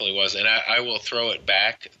 Definitely was. And I will throw it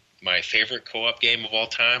back. My favorite co-op game of all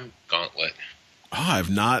time, Gauntlet. Oh,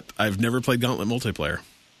 I've never played Gauntlet multiplayer.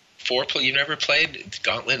 You never played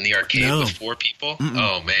Gauntlet in the arcade with 4 people? Mm-mm.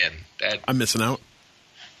 Oh, man. I'm missing out.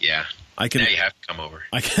 Yeah. Now you have to come over.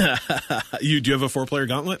 Do you have a 4-player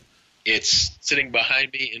Gauntlet? It's sitting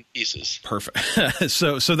behind me in pieces. Perfect.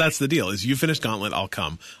 So that's the deal. Is you finish Gauntlet, I'll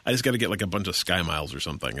come. I just got to get like a bunch of Sky Miles or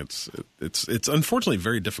something. It's unfortunately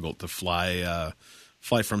very difficult to fly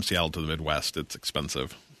from Seattle to the Midwest. It's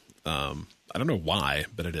expensive. I don't know why,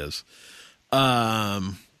 but it is.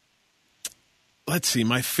 Let's see.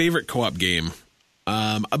 My favorite co-op game.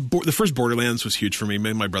 The first Borderlands was huge for me. Me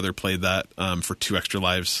and my brother played that for 2 Extra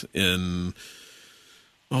Lives in,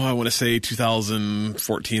 I want to say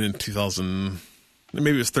 2014 and 2000.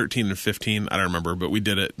 Maybe it was 13 and 15. I don't remember, but we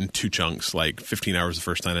did it in 2 chunks, like 15 hours the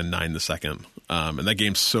first time and 9 the second. And that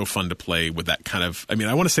game's so fun to play with that kind of, I mean,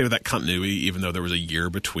 I want to say with that continuity, even though there was a year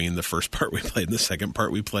between the first part we played and the second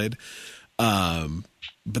part we played. But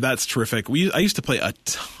that's terrific. I used to play a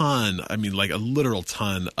ton, I mean, like a literal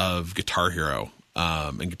ton of Guitar Hero.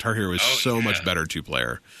 And Guitar Hero is much better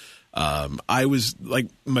 2-player. I was like,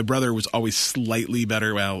 my brother was always slightly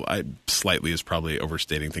better. Well, slightly is probably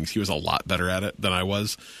overstating things. He was a lot better at it than I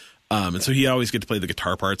was. And so he always get to play the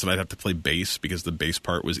guitar parts, and I'd have to play bass because the bass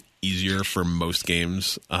part was easier for most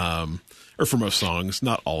games, or for most songs,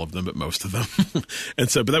 not all of them, but most of them. And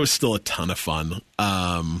so, but that was still a ton of fun.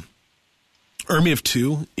 Army of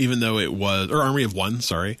 2, even though it was, or Army of 1,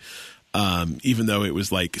 sorry. Even though it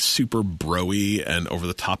was like super bro-y and over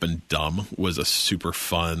the top and dumb, was a super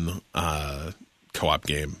fun co-op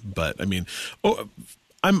game. But I mean,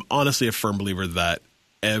 I'm honestly a firm believer that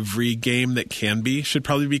every game that can be should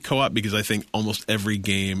probably be co-op, because I think almost every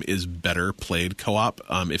game is better played co-op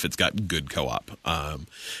if it's got good co-op. And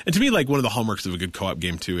to me, like, one of the hallmarks of a good co-op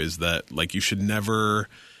game too is that, like, you should never,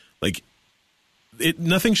 like,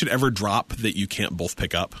 nothing should ever drop that you can't both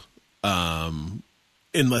pick up.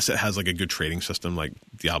 Unless it has like a good trading system like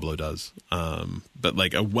Diablo does. But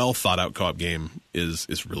like a well thought out co-op game is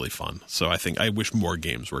really fun. So I wish more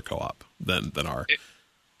games were co-op than are.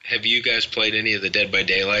 Have you guys played any of the Dead by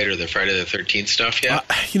Daylight or the Friday the 13th stuff yet?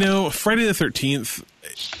 Friday the 13th,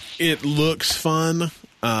 it looks fun,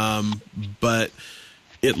 but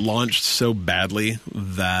it launched so badly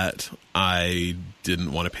that I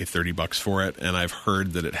didn't want to pay $30 for it, and I've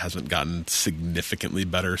heard that it hasn't gotten significantly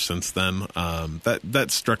better since then. That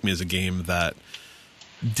struck me as a game that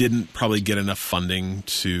didn't probably get enough funding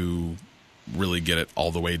to really get it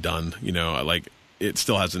all the way done. Like, it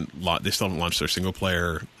still hasn't. They still haven't launched their single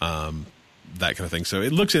player, that kind of thing. So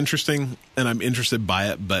it looks interesting, and I'm interested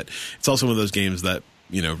by it. But it's also one of those games that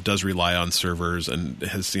does rely on servers and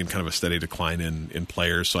has seen kind of a steady decline in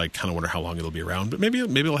players. So I kind of wonder how long it'll be around. But maybe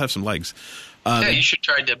it'll have some legs. You should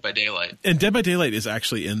try Dead by Daylight. And Dead by Daylight is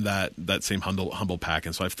actually in that same humble pack,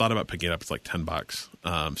 and so I've thought about picking it up. It's like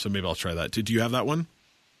 $10. So maybe I'll try that. Do you have that one?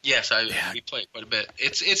 Yes, we play it quite a bit.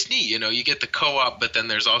 It's neat, you get the co-op, but then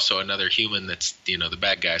there's also another human that's the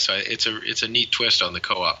bad guy. So it's a neat twist on the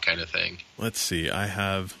co-op kind of thing. Let's see. I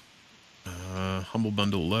have Humble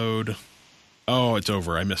Bundle load. Oh, it's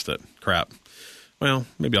over. I missed it. Crap. Well,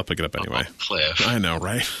 maybe I'll pick it up anyway. Cliff. I know,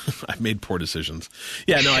 right? I've made poor decisions.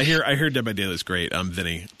 Yeah, no, I hear Dead by Daylight's great.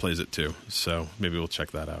 Vinny plays it too, so maybe we'll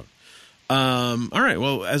check that out. All right,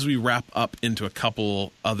 well, as we wrap up into a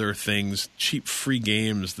couple other things, cheap free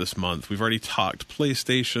games this month. We've already talked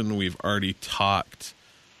PlayStation. We've already talked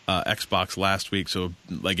Xbox last week. So,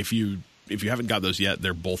 like, if you haven't got those yet,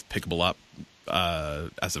 they're both pickable up.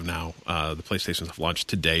 As of now, the PlayStations have launched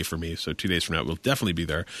today for me, so 2 days from now it will definitely be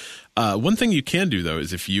there. One thing you can do, though,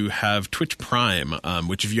 is if you have Twitch Prime,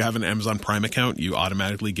 which if you have an Amazon Prime account, you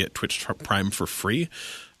automatically get Twitch Prime for free.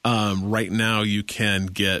 Right now you can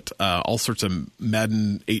get all sorts of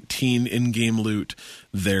Madden 18 in-game loot.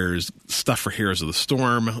 There's stuff for Heroes of the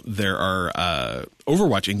Storm. There are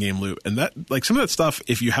Overwatch in-game loot. And that, like, some of that stuff,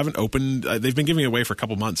 if you haven't opened, they've been giving it away for a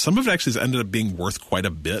couple months. Some of it actually has ended up being worth quite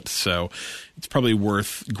a bit. So it's probably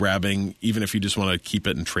worth grabbing, even if you just want to keep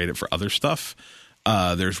it and trade it for other stuff.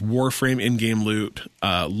 There's Warframe in-game loot,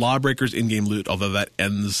 Lawbreakers in-game loot, although that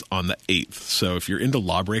ends on the 8th. So if you're into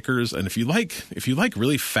Lawbreakers, and if you like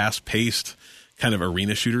really fast-paced kind of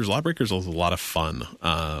arena shooters, Lawbreakers is a lot of fun.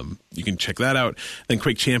 You can check that out. Then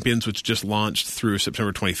Quake Champions, which just launched through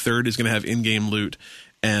September 23rd, is going to have in-game loot.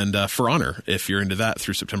 And For Honor, if you're into that,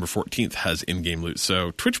 through September 14th has in-game loot.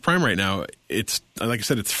 So Twitch Prime right now, it's, like I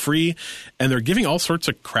said, it's free, and they're giving all sorts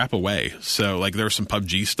of crap away. So, like, there's some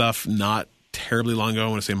PUBG stuff not terribly long ago, I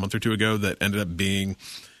want to say a month or two ago, that ended up being,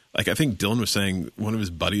 like, I think Dylan was saying one of his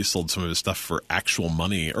buddies sold some of his stuff for actual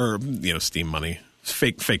money, or Steam money,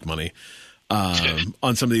 fake money,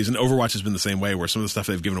 on some of these. And Overwatch has been the same way, where some of the stuff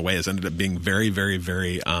they've given away has ended up being very, very,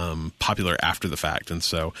 very popular after the fact. And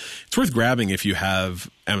so it's worth grabbing if you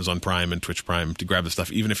have Amazon Prime and Twitch Prime, to grab the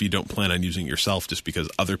stuff, even if you don't plan on using it yourself, just because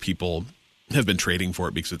other people have been trading for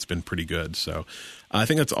it because it's been pretty good. So I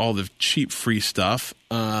think that's all the cheap free stuff.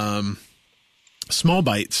 Small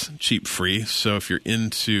Bites, cheap free. So if you're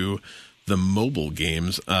into the mobile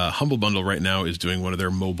games, Humble Bundle right now is doing one of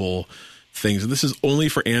their mobile things. This is only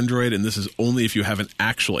for Android, and this is only if you have an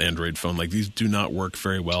actual Android phone. Like, these do not work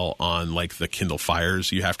very well on, like, the Kindle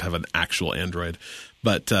Fires. You have to have an actual Android.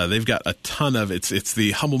 But they've got a ton of it's the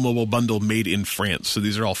Humble Mobile bundle made in France. So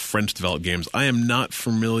these are all French-developed games. I am not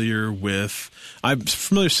familiar with – I'm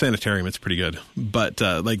familiar with Sanitarium. It's pretty good. But,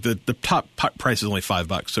 like, the top price is only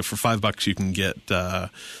 $5. So for $5 you can get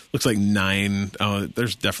looks like 9 – oh,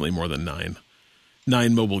 there's definitely more than 9.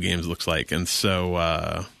 9 mobile games, looks like. And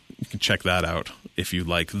so you can check that out if you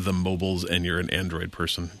like the mobiles and you're an Android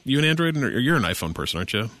person. You an Android or you're an iPhone person,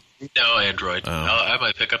 aren't you? No, Android. I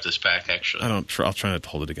might pick up this pack, actually. I'll try not to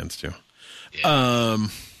hold it against you. Yeah.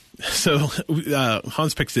 So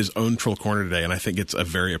Hans picked his own Troll Corner today, and I think it's a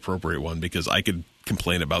very appropriate one because I could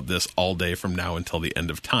complain about this all day from now until the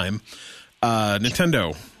end of time.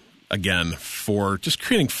 Nintendo, again, for just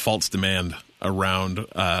creating false demand around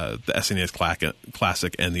the SNES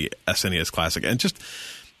Classic and the SNES Classic, and just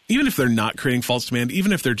even if they're not creating false demand,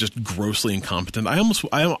 even if they're just grossly incompetent, I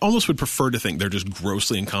almost would prefer to think they're just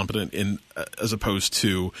grossly incompetent as opposed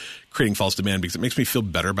to creating false demand, because it makes me feel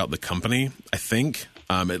better about the company, I think.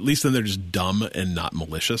 At least then they're just dumb and not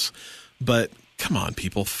malicious. But come on,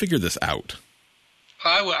 people, figure this out.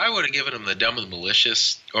 I would have given them the dumb and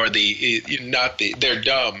malicious, or they're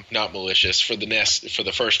dumb, not malicious for the NES, for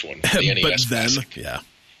the first one, the NES but then, Classic. Yeah.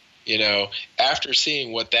 You know, after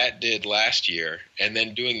seeing what that did last year and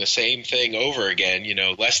then doing the same thing over again, you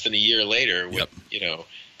know, less than a year later, with, you know,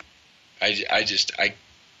 I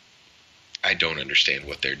don't understand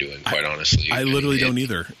what they're doing, quite honestly. I literally don't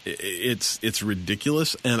either. It's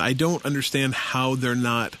ridiculous, and I don't understand how they're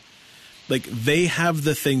not – like, they have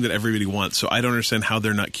the thing that everybody wants, so I don't understand how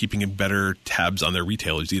they're not keeping better tabs on their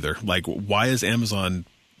retailers either. Like, why is Amazon,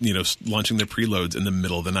 you know, launching their preloads in the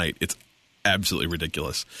middle of the night? It's absolutely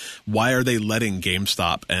ridiculous. Why are they letting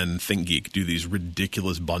GameStop and ThinkGeek do these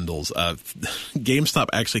ridiculous bundles? GameStop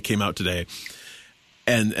actually came out today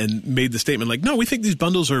and made the statement like, no, we think these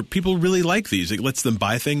bundles are – people really like these. It lets them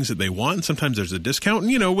buy things that they want, and sometimes there's a discount.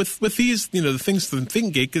 And, you know, with these, you know, the things from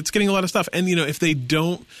ThinkGeek, it's getting a lot of stuff. And, you know, if they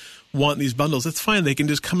don't want these bundles, that's fine. They can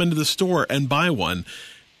just come into the store and buy one,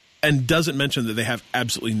 and doesn't mention that they have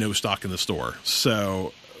absolutely no stock in the store.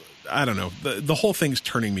 So – I don't know. The whole thing's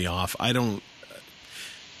turning me off. I don't.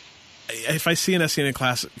 If I see an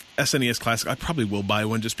SNES Classic, I probably will buy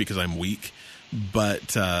one just because I'm weak. But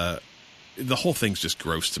the whole thing's just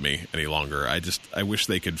gross to me any longer. I wish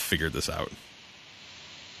they could figure this out.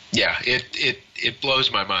 Yeah, it blows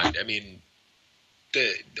my mind. I mean,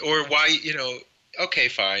 or why, you know? Okay,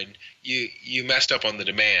 fine. You messed up on the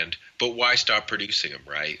demand, but why stop producing them?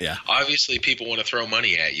 Right? Yeah. Obviously, people want to throw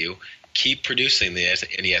money at you. Keep producing the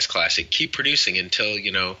NES Classic. Keep producing until,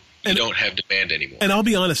 you know, you don't have demand anymore. And I'll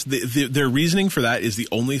be honest, their reasoning for that is the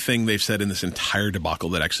only thing they've said in this entire debacle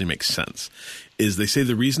that actually makes sense. Is they say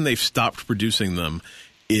the reason they've stopped producing them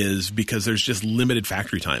is because there's just limited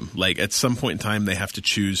factory time. Like, at some point in time, they have to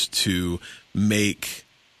choose to make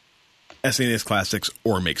SNES Classics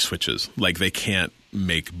or make Switches. Like, they can't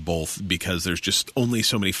make both because there's just only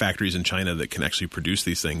so many factories in China that can actually produce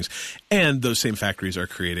these things. And those same factories are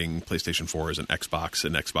creating PlayStation 4s and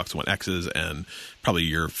Xbox One X's and probably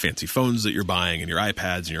your fancy phones that you're buying and your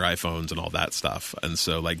iPads and your iPhones and all that stuff. And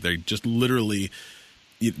so, like, they just literally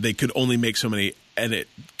they could only make so many, and it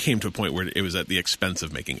came to a point where it was at the expense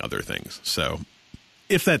of making other things. So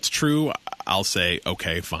if that's true, I'll say,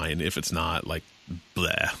 okay, fine. If it's not, like,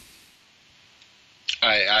 bleh.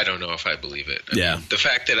 I don't know if I believe it. I mean, the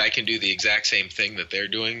fact that I can do the exact same thing that they're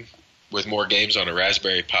doing with more games on a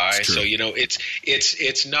Raspberry Pi. So, you know,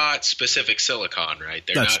 it's not specific silicon, right?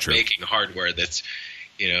 They're not making hardware that's,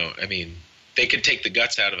 you know, I mean, they could take the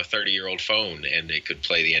guts out of a 30-year-old phone and they could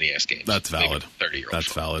play the NES games. That's valid. 30-year-old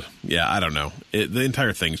That's phone. Valid. Yeah, I don't know. The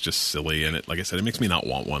entire thing's just silly, and like I said, it makes me not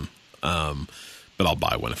want one. But I'll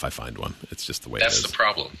buy one if I find one. It's just the way it is. That's the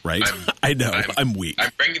problem. Right? I know. I'm weak.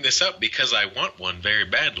 I'm bringing this up because I want one very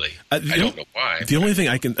badly. I don't know why. The only thing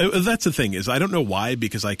I can that's the thing is I don't know why,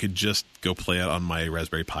 because I could just go play it on my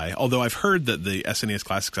Raspberry Pi. Although I've heard that the SNES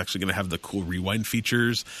Classic is actually going to have the cool rewind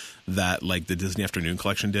features that, like, the Disney Afternoon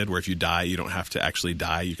Collection did, where if you die, you don't have to actually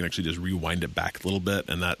die. You can actually just rewind it back a little bit,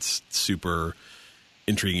 and that's super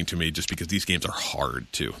intriguing to me just because these games are hard,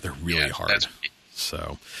 too. They're really hard.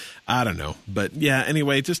 So I don't know. But yeah,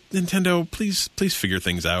 anyway, just Nintendo, please figure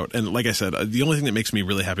things out. And like I said, the only thing that makes me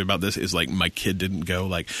really happy about this is, like, my kid didn't go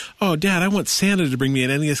like, oh, Dad, I want Santa to bring me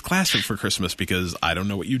an NES Classic for Christmas, because I don't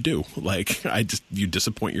know what you do. Like, you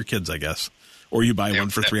disappoint your kids, I guess. Or you buy one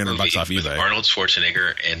for $300 off eBay. Arnold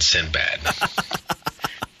Schwarzenegger and Sinbad.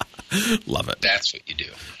 Love it. That's what you do.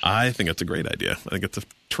 I think it's a great idea. I think it's a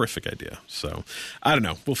terrific idea. So, I don't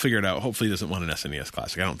know. We'll figure it out. Hopefully he doesn't want an SNES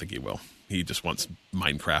Classic. I don't think he will. He just wants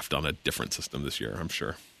Minecraft on a different system this year, I'm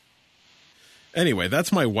sure. Anyway,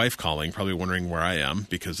 that's my wife calling, probably wondering where I am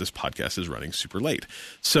because this podcast is running super late.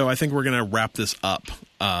 So I think we're going to wrap this up.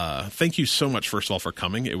 Thank you so much, first of all, for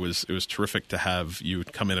coming. It was terrific to have you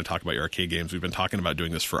come in and talk about your arcade games. We've been talking about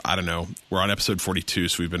doing this for, I don't know, we're on episode 42,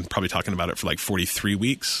 so we've been probably talking about it for like 43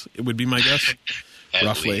 weeks, it would be my guess,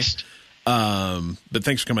 roughly. Least. But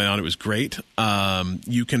thanks for coming on. It was great.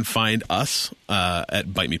 You can find us at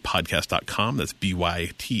bitemepodcast.com. That's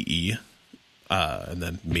BYTE. And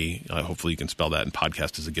then me. Hopefully you can spell that, and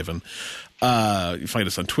podcast is a given. You find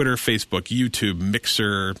us on Twitter, Facebook, YouTube,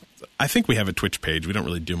 Mixer. I think we have a Twitch page. We don't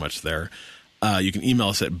really do much there. You can email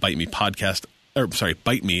us at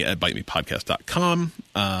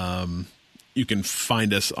bitemepodcast.com. You can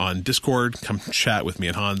find us on Discord. Come chat with me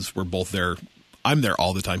and Hans. We're both there. I'm there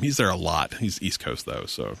all the time. He's there a lot. He's East Coast, though,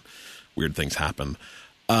 so weird things happen.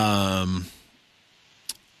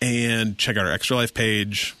 And check out our Extra Life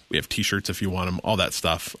page. We have T-shirts if you want them, all that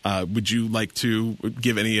stuff. Would you like to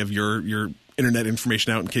give any of your internet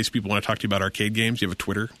information out in case people want to talk to you about arcade games? You have a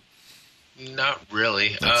Twitter? Not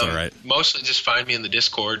really. That's all right. Mostly just find me in the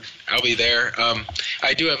Discord. I'll be there.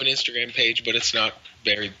 I do have an Instagram page, but it's not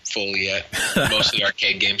very full yet. Mostly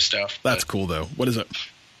arcade game stuff. That's cool, though. What is it?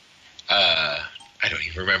 I don't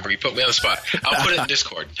even remember. You put me on the spot. I'll put it in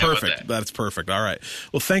Discord. Perfect. That's perfect. All right.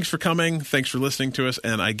 Well, thanks for coming. Thanks for listening to us.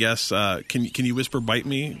 And I guess, can you whisper "bite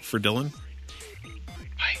me" for Dylan?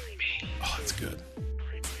 Bite me. Oh, that's good.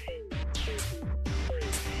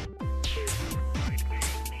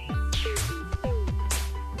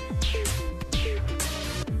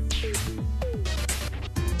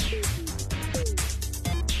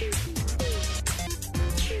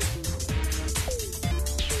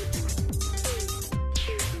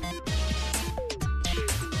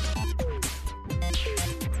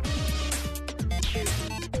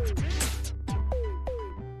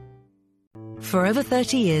 For over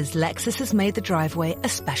 30 years, Lexus has made the driveway a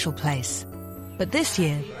special place. But this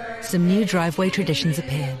year, some new driveway traditions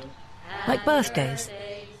appeared, like birthdays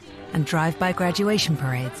and drive-by graduation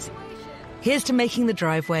parades. Here's to making the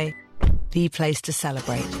driveway the place to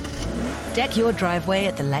celebrate. Deck your driveway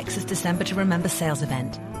at the Lexus December to Remember sales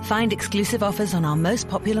event. Find exclusive offers on our most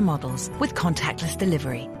popular models with contactless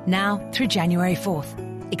delivery. Now through January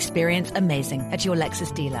 4th. Experience amazing at your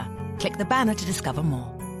Lexus dealer. Click the banner to discover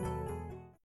more.